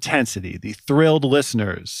 Coolio's intensity, the thrilled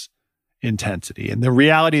listener's intensity, and the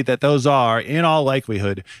reality that those are, in all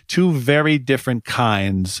likelihood, 2 very different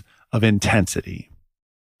kinds of intensity.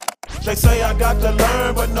 They say I got to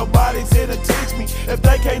learn, but nobody's here to teach me. If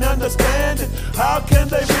they can't understand it, how can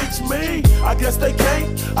they reach me? I guess they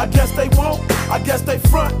can't, I guess they won't, I guess they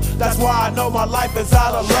front. That's why I know my life is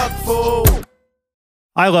out of luck, fool.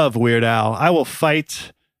 I love Weird Al. I will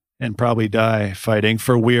fight and probably die fighting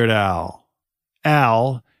for Weird Al.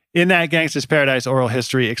 Al, in that Gangsta's Paradise oral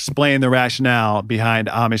history, explained the rationale behind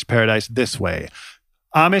Amish Paradise this way.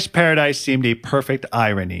 Amish Paradise seemed a perfect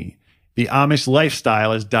irony. The Amish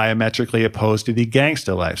lifestyle is diametrically opposed to the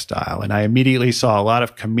gangsta lifestyle, and I immediately saw a lot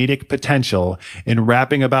of comedic potential in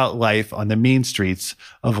rapping about life on the mean streets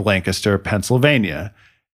of Lancaster, Pennsylvania.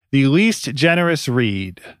 The least generous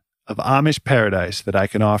read of Amish Paradise that I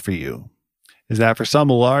can offer you is that for some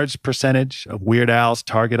large percentage of Weird Al's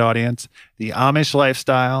target audience, the Amish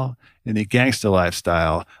lifestyle and the gangsta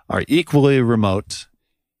lifestyle are equally remote,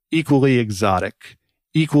 equally exotic,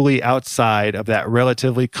 equally outside of that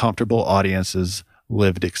relatively comfortable audience's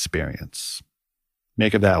lived experience.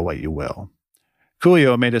 Make of that what you will.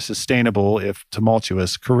 Coolio made a sustainable, if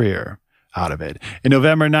tumultuous, career out of it. In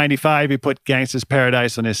November 95, he put Gangsta's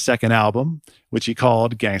Paradise on his second album, which he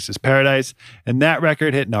called Gangsta's Paradise, and that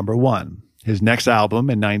record hit number 1. His next album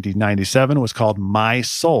in 1997 was called My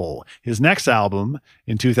Soul. His next album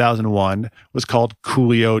in 2001 was called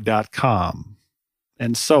Coolio.com,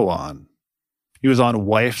 and so on. He was on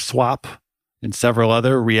Wife Swap and several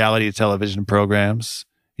other reality television programs.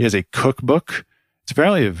 He has a cookbook. It's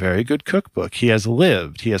apparently a very good cookbook. He has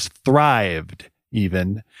lived, he has thrived,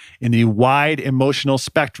 even in the wide emotional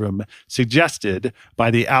spectrum suggested by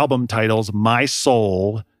the album titles My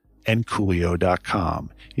Soul and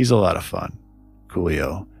Coolio.com. He's a lot of fun.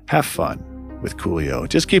 Coolio. Have fun with Coolio.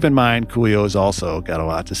 Just keep in mind, Coolio's also got a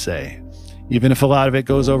lot to say, even if a lot of it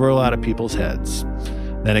goes over a lot of people's heads.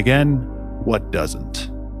 Then again, what doesn't?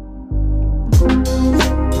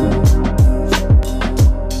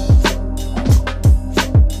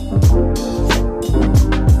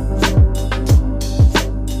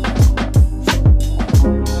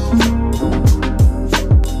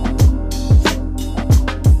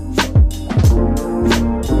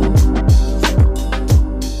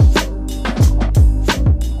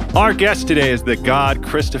 Our guest today is the god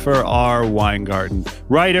Christopher R. Weingarten,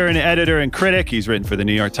 writer and editor and critic. He's written for the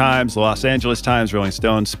New York Times, the Los Angeles Times, Rolling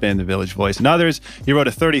Stone, Spin, The Village Voice, and others. He wrote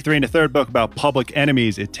a 33 and a third book about public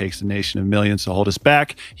enemies. It takes a nation of millions to hold us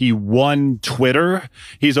back. He won Twitter.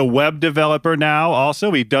 He's a web developer now.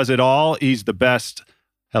 Also, he does it all. He's the best.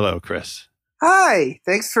 Hello, Chris. Hi.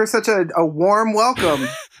 Thanks for such a warm welcome.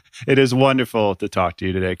 It is wonderful to talk to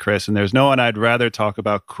you today, Chris. And there's no one I'd rather talk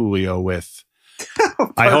about Coolio with.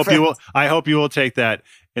 I hope you will take that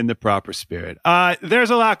in the proper spirit. There's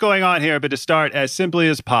a lot going on here, but to start as simply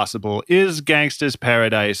as possible, is Gangsta's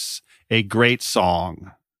Paradise a great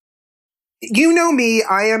song? You know me,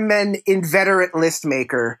 I am an inveterate list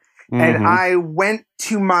maker, and I went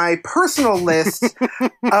to my personal list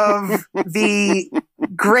of the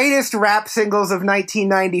greatest rap singles of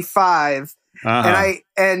 1995,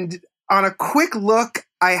 and on a quick look,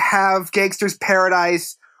 I have Gangsta's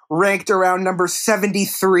Paradise ranked around number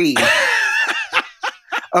 73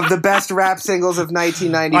 of the best rap singles of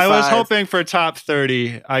 1995. I was hoping for top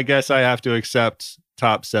 30. I guess I have to accept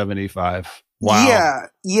top 75. Wow.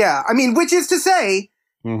 Yeah. I mean, which is to say,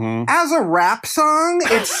 as a rap song,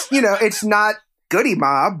 it's, it's not Goody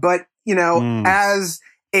Mob, but, as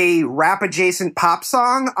a rap adjacent pop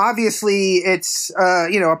song, obviously it's,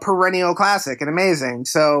 a perennial classic and amazing.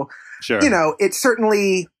 So, sure. It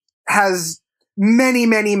certainly has many,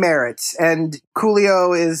 many merits. And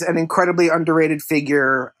Coolio is an incredibly underrated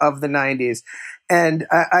figure of the 90s. And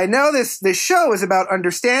I know this show is about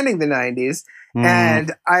understanding the 90s.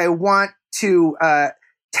 And I want to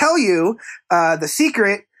tell you the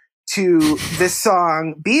secret to this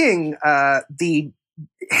song being the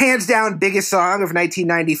hands down biggest song of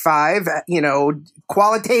 1995,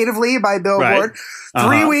 qualitatively by Billboard.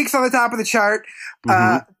 Right. 3 weeks on the top of the chart.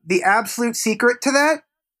 The absolute secret to that,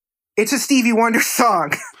 it's a Stevie Wonder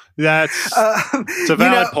song. It's a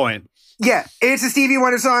valid point. Yeah, it's a Stevie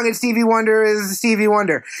Wonder song, and Stevie Wonder is Stevie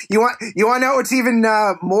Wonder. You want to know what's even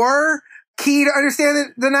more key to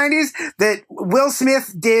understand the 90s? That Will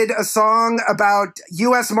Smith did a song about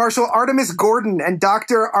U.S. Marshal Artemis Gordon and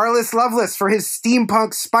Dr. Arliss Lovelace for his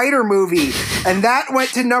steampunk spider movie, and that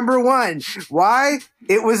went to number 1. Why?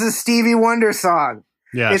 It was a Stevie Wonder song.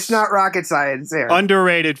 Yes. It's not rocket science there.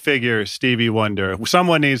 Underrated figure, Stevie Wonder.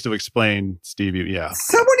 Someone needs to explain Stevie,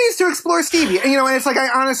 Someone needs to explore Stevie. And it's like I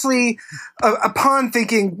honestly, upon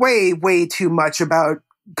thinking way too much about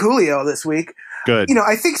Coolio this week, good.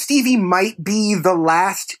 I think Stevie might be the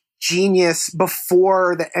last genius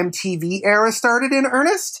before the MTV era started in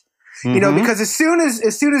earnest. Because as soon as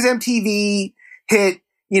MTV hit,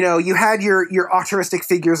 you had your altruistic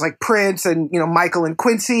figures like Prince and, Michael and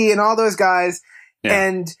Quincy and all those guys. Yeah.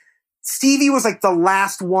 And Stevie was like the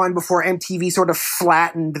last one before MTV sort of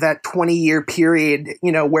flattened that 20-year period,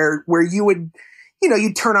 where you would,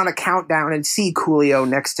 you'd turn on a countdown and see Coolio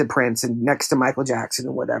next to Prince and next to Michael Jackson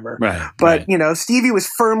and whatever. Right. But, Stevie was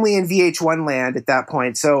firmly in VH1 land at that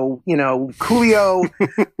point. So, Coolio,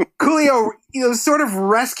 sort of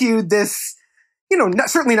rescued this,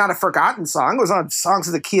 certainly not a forgotten song. It was on Songs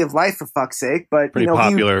of the Key of Life, for fuck's sake. But pretty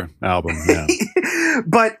popular album. Yeah.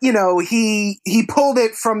 But he pulled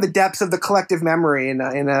it from the depths of the collective memory in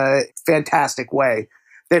a fantastic way.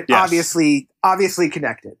 that Yes. obviously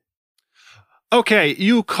connected. Okay,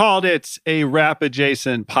 you called it a rap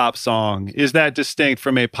adjacent pop song. Is that distinct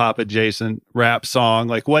from a pop adjacent rap song?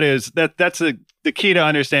 Like, what is that? That's the key to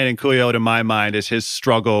understanding Coolio, to my mind, is his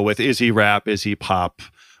struggle with, is he rap, is he pop?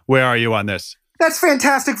 Where are you on this? That's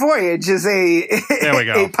Fantastic Voyage is There we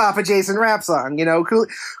go. a pop adjacent rap song. You know,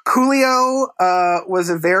 Coolio was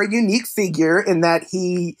a very unique figure in that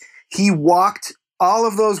he walked all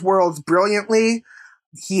of those worlds brilliantly.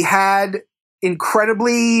 He had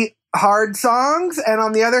incredibly hard songs, and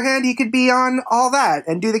on the other hand, he could be on All That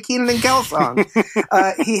and do the Keenan and Kel song.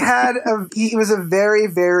 He was a very,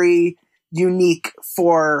 very unique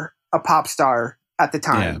for a pop star at the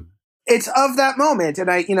time. Yeah. It's of that moment, and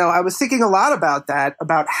I was thinking a lot about that,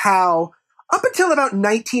 about how up until about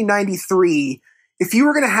 1993, if you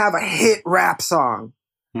were going to have a hit rap song,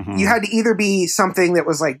 you had to either be something that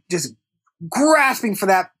was like just grasping for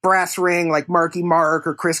that brass ring, like Marky Mark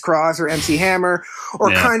or Criss Cross or MC Hammer,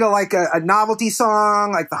 or kind of like a novelty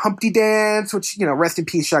song like the Humpty Dance, which, rest in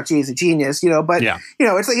peace, Shock G is a genius, but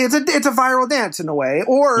it's like it's a viral dance in a way,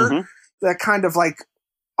 or that kind of like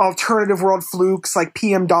alternative world flukes like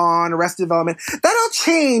PM Dawn, Arrested Development. That all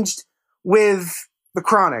changed with The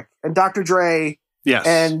Chronic and Dr. Dre. Yes.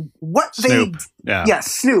 And what Snoop.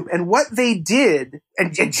 Snoop, and what they did,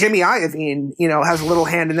 and Jimmy Iovine, has a little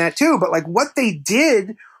hand in that too, but like what they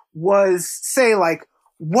did was say like,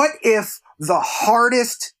 what if the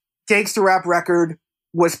hardest gangster rap record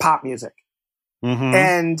was pop music?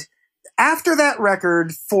 And after that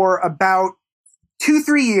record, for about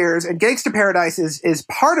 2-3 years, and Gangsta Paradise is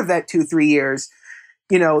part of that 2-3 years,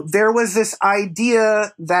 there was this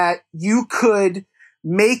idea that you could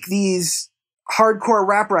make these hardcore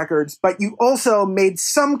rap records, but you also made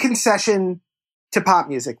some concession to pop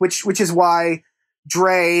music, which is why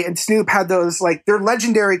Dre and Snoop had those, like, they're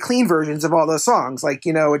legendary clean versions of all those songs. Like,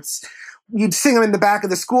 you'd sing them in the back of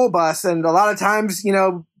the school bus, and a lot of times,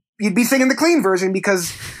 you'd be singing the clean version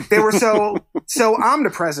because they were so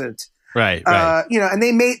omnipresent. Right. And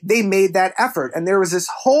they made that effort, and there was this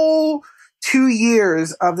whole 2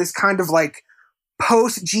 years of this kind of like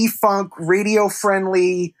post G-funk, radio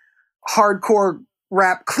friendly, hardcore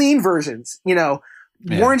rap clean versions.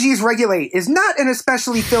 Warren G's Regulate is not an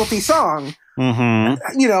especially filthy song.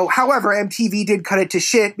 However, MTV did cut it to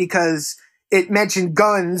shit because it mentioned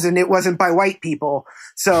guns and it wasn't by white people.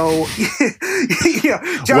 So,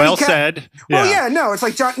 Johnny said. Well, it's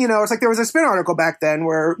like it's like there was a spin article back then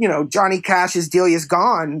where Johnny Cash's "Delia's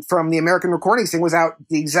Gone" from the American Recording Thing was out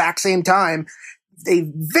the exact same time. A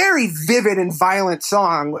very vivid and violent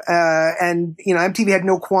song, and MTV had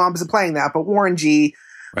no qualms of playing that, but Warren G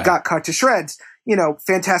got cut to shreds.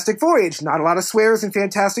 Fantastic Voyage, not a lot of swears in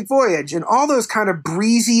Fantastic Voyage, and all those kind of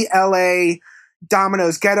breezy LA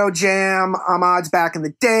Domino's Ghetto Jam, Ahmad's Back in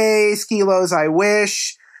the Day, Skilo's I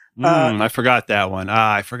Wish. I forgot that one.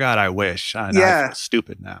 I forgot I Wish. I feel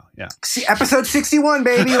stupid now. Yeah. See, episode 61,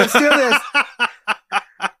 baby. Let's do this.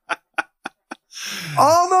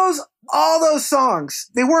 All those songs,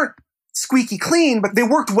 they weren't squeaky clean, but they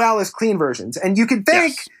worked well as clean versions. And you could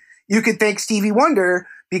thank Stevie Wonder,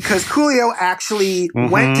 because Coolio actually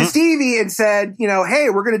went to Stevie and said, hey,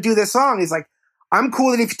 we're going to do this song. He's like, I'm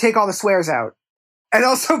cool if you take all the swears out. And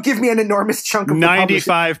also give me an enormous chunk of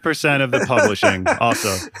 95% of the publishing.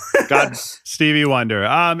 Also, God, Stevie Wonder.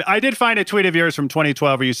 I did find a tweet of yours from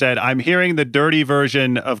 2012 where you said, "I'm hearing the dirty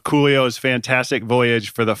version of Coolio's Fantastic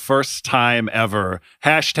Voyage for the first time ever.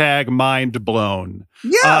 # mind blown."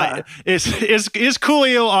 Yeah. Is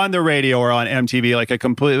Coolio on the radio or on MTV like a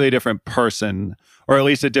completely different person, or at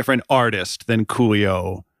least a different artist than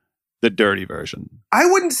Coolio, the dirty version? I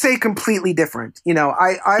wouldn't say completely different.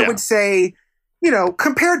 I would say,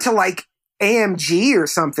 compared to like AMG or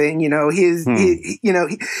something, his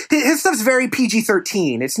stuff's very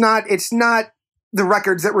PG-13. It's not the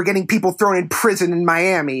records that were getting people thrown in prison in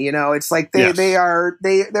Miami. It's like they're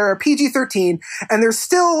a PG-13, and there's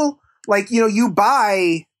still like, you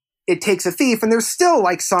buy It Takes a Thief, and there's still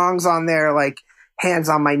like songs on there like Hands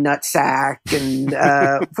on My Nutsack, and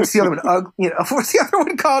what's the other one? What's the other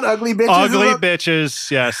one called? Ugly Bitches. Ugly Bitches.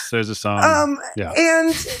 Yes, there's a song.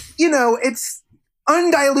 And it's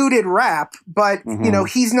undiluted rap, but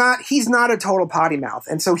he's not a total potty mouth,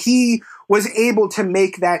 and so he was able to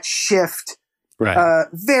make that shift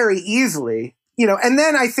very easily. And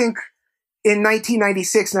then I think in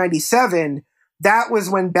 1996-97, that was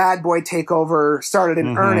when Bad Boy Takeover started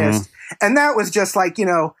in earnest, and that was just like,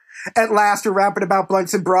 at last we're rapping about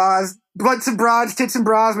blunts and broads, tits and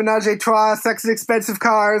bras, menage a trois, sex and expensive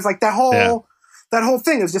cars. Like that whole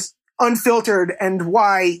thing is just unfiltered, and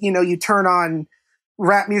why, you turn on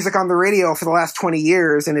rap music on the radio for the last 20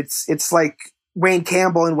 years, and it's like Wayne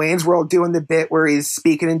Campbell in Wayne's World doing the bit where he's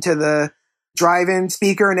speaking into the drive-in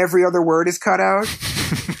speaker and every other word is cut out.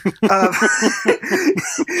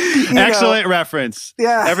 Excellent reference.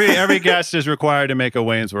 Yeah. Every guest is required to make a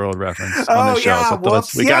Wayne's World reference on the show. Yeah.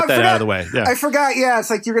 We got that out of the way. Yeah. I forgot. Yeah. It's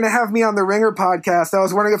like you're going to have me on the Ringer podcast. I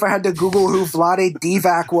was wondering if I had to Google who Vlade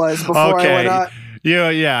Divac was before I went on.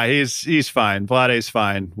 Yeah, he's fine. Vlade's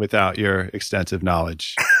fine without your extensive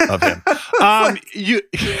knowledge of him.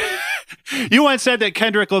 You once said that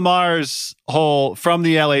Kendrick Lamar's whole from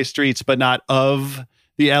the LA streets, but not of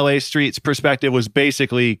the LA streets perspective was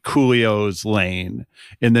basically Coolio's lane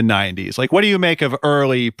in the 90s. Like, what do you make of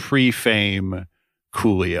early pre-fame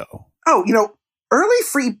Coolio? Oh, early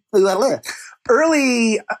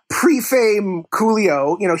pre-fame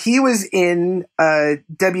Coolio, he was in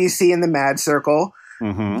WC in the Mad Circle.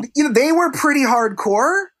 Mm-hmm. They were pretty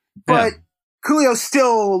hardcore, but Coolio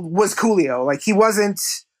still was Coolio. Like, he wasn't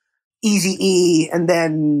Eazy-E and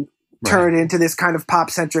then turned into this kind of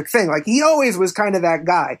pop-centric thing. Like, he always was kind of that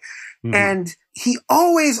guy. Mm-hmm. And he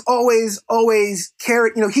always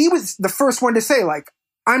cared. He was the first one to say, like,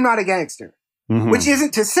 I'm not a gangster. Mm-hmm. Which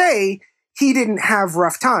isn't to say he didn't have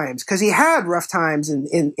rough times, because he had rough times in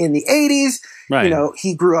the 80s. Right.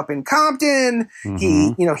 He grew up in Compton.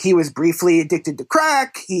 Mm-hmm. He was briefly addicted to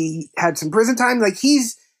crack. He had some prison time. Like, he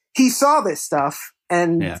saw this stuff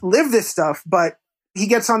and lived this stuff, but he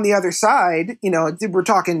gets on the other side, we're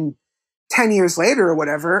talking 10 years later or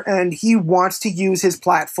whatever, and he wants to use his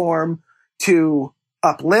platform to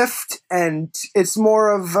uplift. And it's more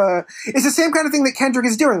of it's the same kind of thing that Kendrick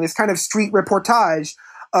is doing, this kind of street reportage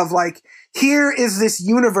of like, here is this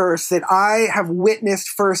universe that I have witnessed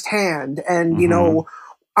firsthand. And,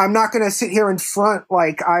 I'm not going to sit here in front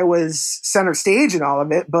like I was center stage in all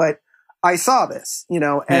of it, but I saw this,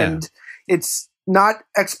 and it's not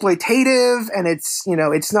exploitative, and it's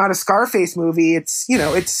not a Scarface movie. It's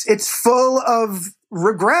full of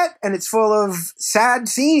regret, and it's full of sad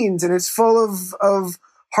scenes, and it's full of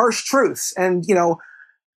harsh truths. And,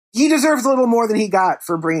 he deserves a little more than he got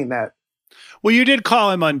for bringing that. Well, you did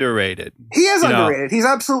call him underrated. He is underrated. He's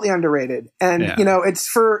absolutely underrated. And, it's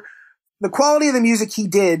for the quality of the music he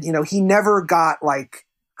did. He never got I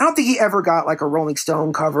don't think he ever got like a Rolling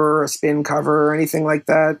Stone cover or a Spin cover or anything like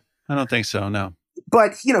that. I don't think so, no.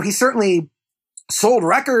 But, he certainly sold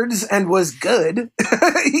records and was good,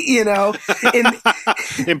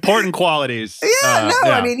 important qualities.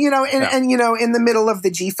 I mean, in the middle of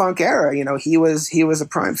the G-Funk era, he was a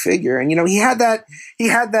prime figure. And, he had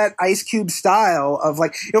that Ice Cube style of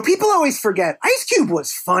like, people always forget Ice Cube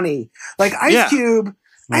was funny. Like Ice Cube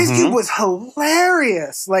was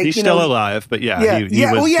hilarious. Like, he's still alive, but he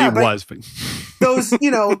was. Those,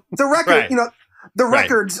 the record, right. The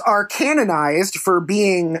records are canonized for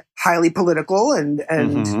being highly political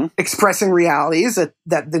and expressing realities that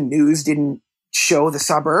the news didn't show the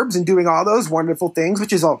suburbs, and doing all those wonderful things,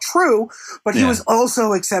 which is all true. But he was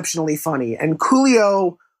also exceptionally funny. And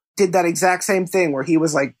Coolio did that exact same thing, where he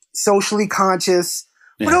was like socially conscious,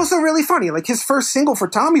 but also really funny. Like, his first single for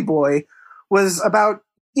Tommy Boy was about,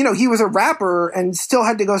 he was a rapper and still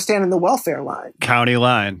had to go stand in the welfare line. County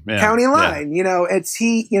line.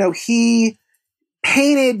 He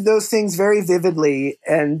painted those things very vividly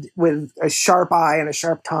and with a sharp eye and a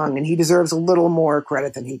sharp tongue, and he deserves a little more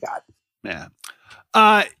credit than he got. Yeah.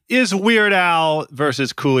 Is Weird Al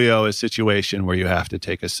versus Coolio a situation where you have to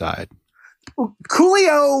take a side?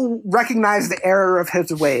 Coolio recognized the error of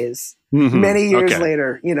his ways many years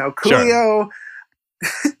later. Coolio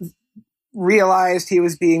realized he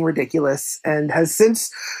was being ridiculous and has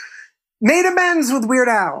since made amends with Weird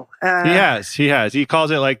Al. He has. He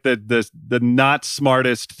calls it like the not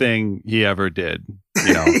smartest thing he ever did,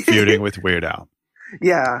 feuding with Weird Al.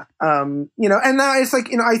 Yeah. And now it's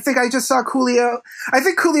like, I think I just saw Coolio. I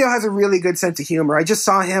think Coolio has a really good sense of humor. I just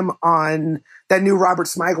saw him on that new Robert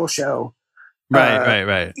Smigel show.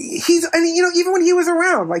 Right. Even when he was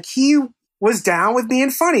around, like, he was down with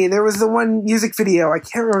being funny. There was the one music video, I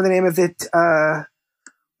can't remember the name of it.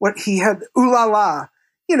 What he had, Ooh La La.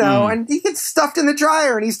 And he gets stuffed in the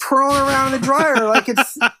dryer and he's twirling around in the dryer like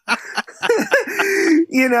it's,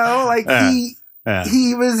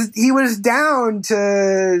 he was down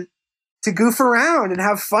to goof around and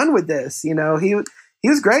have fun with this. He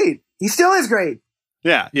was great. He still is great.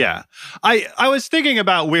 Yeah. I was thinking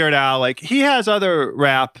about Weird Al. Like, he has other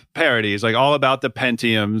rap parodies, like All About the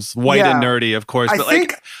Pentiums, White and Nerdy, of course. I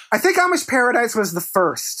think Amish Paradise was the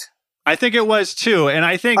first. I think it was too, and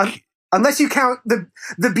I think. Unless you count the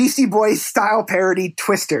Beastie Boys style parody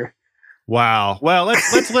Twister. Wow. Well,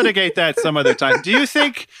 let's litigate that some other time. Do you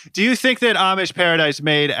think that Amish Paradise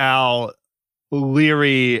made Al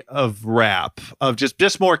leery of rap, of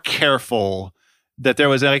just more careful, that there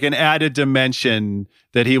was like an added dimension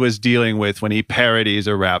that he was dealing with when he parodies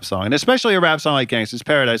a rap song, and especially a rap song like Gangsta's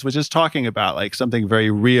Paradise, which is talking about like something very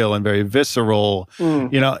real and very visceral. You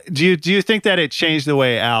know, do you think that it changed the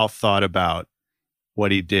way Al thought about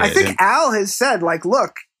what he did? I think Al has said, like,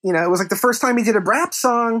 look, you know, it was like the first time he did a rap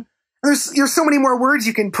song. There's so many more words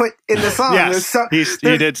you can put in the song. Yes,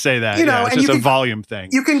 he did say that. You know, it's just a volume thing.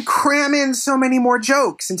 You can cram in so many more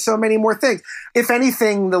jokes and so many more things. If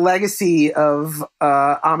anything, the legacy of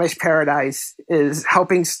Amish Paradise is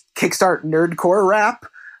helping kickstart nerdcore rap,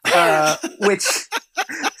 which is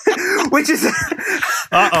which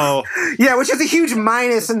is a huge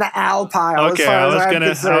minus in the Al pile. Okay, I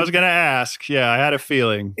was gonna ask. Yeah, I had a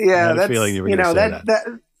feeling. Yeah, I had a feeling you were gonna say that.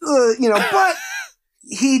 But.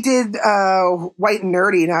 He did White and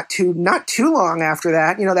Nerdy not too long after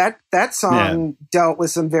that. You know, that song dealt with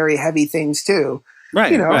some very heavy things too.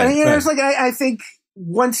 Right. You know, right, and you know, right. it's like I think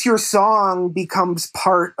once your song becomes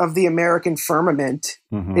part of the American firmament,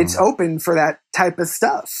 it's open for that type of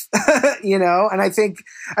stuff. You know, and I think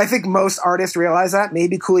most artists realize that.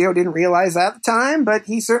 Maybe Coolio didn't realize that at the time, but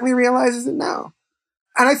he certainly realizes it now.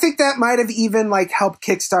 And I think that might have even like helped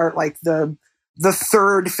kickstart like the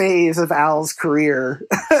third phase of Al's career.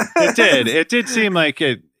 It did seem like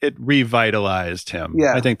it revitalized him.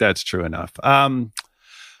 Yeah. I think that's true enough.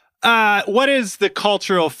 What is the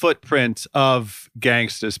cultural footprint of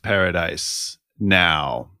Gangsta's Paradise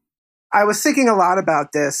now? I was thinking a lot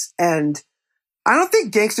about this, and I don't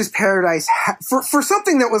think Gangsta's Paradise, for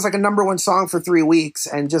something that was like a number one song for 3 weeks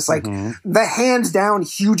and just like the hands down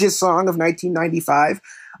hugest song of 1995,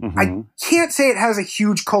 I can't say it has a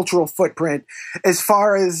huge cultural footprint as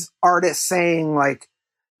far as artists saying like,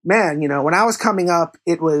 man, you know, when I was coming up,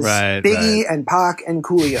 it was Biggie and Pac and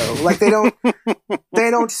Coolio. Like they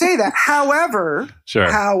don't say that. However,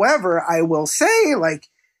 I will say like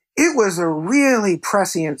it was a really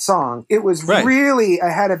prescient song. It was really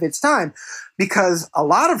ahead of its time because a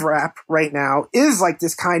lot of rap right now is like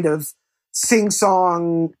this kind of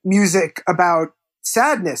sing-song music about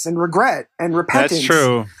sadness and regret and repentance. That's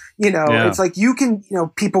true. You know, it's like you can, you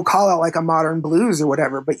know, people call it like a modern blues or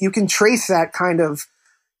whatever, but you can trace that kind of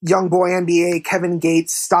young boy NBA Kevin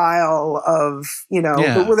Gates style of, you know,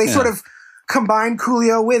 where they sort of combine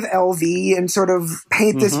Coolio with LV and sort of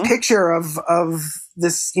paint this picture of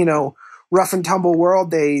this, you know, rough and tumble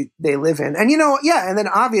world they live in. And, you know, and then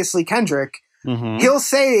obviously Kendrick, he'll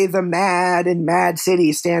say the Mad in Mad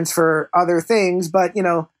City stands for other things, but, you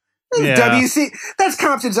know, WC, that's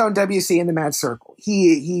Compton's own WC in the Mad Circle.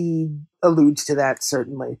 He alludes to that,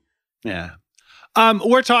 certainly. Yeah.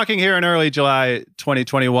 We're talking here in early July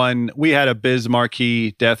 2021. We had a Biz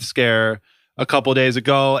Markie death scare a couple days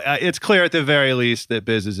ago. It's clear at the very least that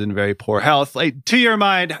Biz is in very poor health. Like, to your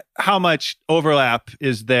mind, how much overlap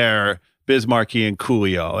is there, Biz Markie and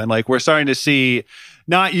Coolio? And like, we're starting to see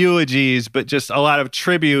not eulogies, but just a lot of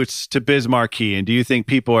tributes to Biz Markie. And do you think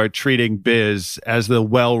people are treating Biz as the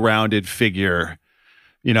well-rounded figure,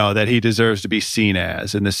 you know, that he deserves to be seen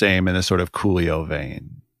as in the sort of Coolio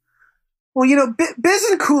vein? Well, you know, Biz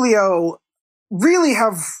and Coolio really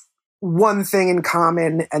have one thing in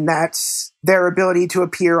common, and that's their ability to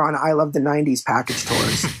appear on I Love the 90s package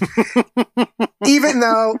tours. even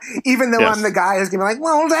though I'm the guy who's going to be like,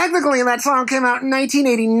 well, technically that song came out in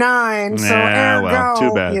 1989, so ergo. Well,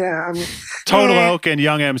 too bad. Yeah, Total Oak and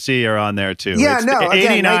Young MC are on there too. Yeah, again,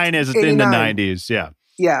 89 is 89. In the 90s, yeah.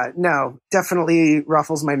 Yeah, no, definitely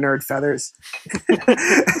ruffles my nerd feathers.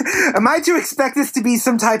 Am I to expect this to be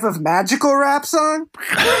some type of magical rap song?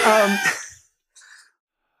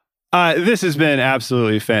 This has been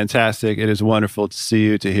absolutely fantastic. It is wonderful to see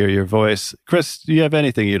you, to hear your voice. Chris, do you have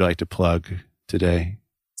anything you'd like to plug today?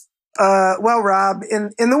 Well, Rob,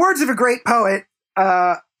 in the words of a great poet,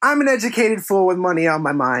 I'm an educated fool with money on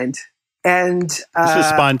my mind. And this is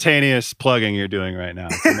spontaneous plugging you're doing right now.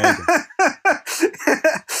 It's amazing.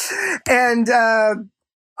 And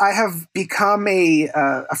I have become a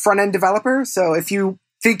front-end developer. So if you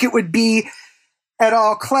think it would be at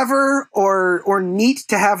all clever or neat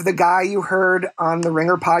to have the guy you heard on the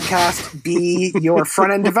Ringer podcast be your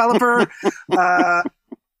front-end developer,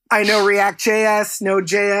 I know React.js,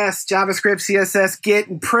 Node.js, JavaScript, CSS, Git,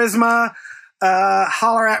 and Prisma.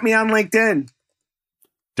 Holler at me on LinkedIn.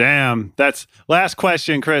 Damn. That's last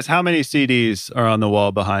question, Chris. How many CDs are on the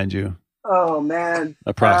wall behind you? Oh, man.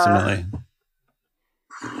 Approximately.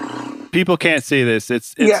 People can't see this.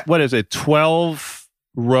 It's what is it? 12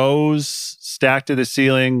 rows stacked to the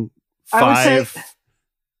ceiling. 5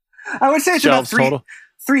 I would say it's Shelves about total?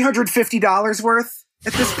 $350 worth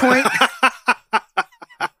at this point.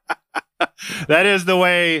 That is the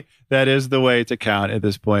way to count at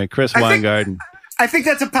this point. Chris Weingarten. I think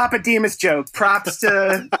that's a Papademos joke. Props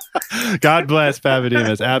to... God bless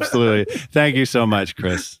Papademos. Absolutely. Thank you so much,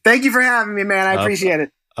 Chris. Thank you for having me, man. I appreciate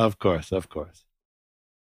it. Of course.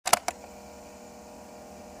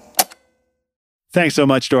 Thanks so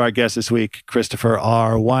much to our guest this week, Christopher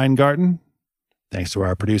R. Weingarten. Thanks to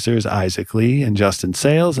our producers, Isaac Lee and Justin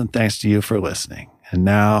Sales, and thanks to you for listening. And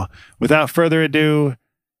now, without further ado,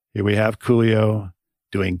 here we have Coolio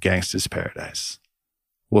doing Gangsta's Paradise.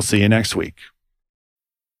 We'll see you next week.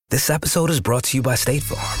 This episode is brought to you by State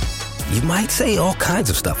Farm. You might say all kinds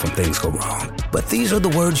of stuff when things go wrong, but these are the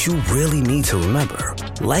words you really need to remember.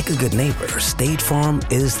 Like a good neighbor, State Farm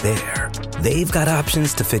is there. They've got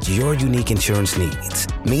options to fit your unique insurance needs,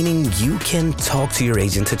 meaning you can talk to your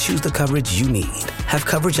agent to choose the coverage you need, have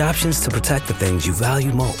coverage options to protect the things you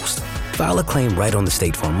value most, file a claim right on the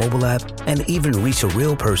State Farm mobile app, and even reach a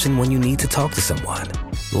real person when you need to talk to someone.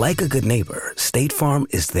 Like a good neighbor, State Farm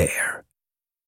is there.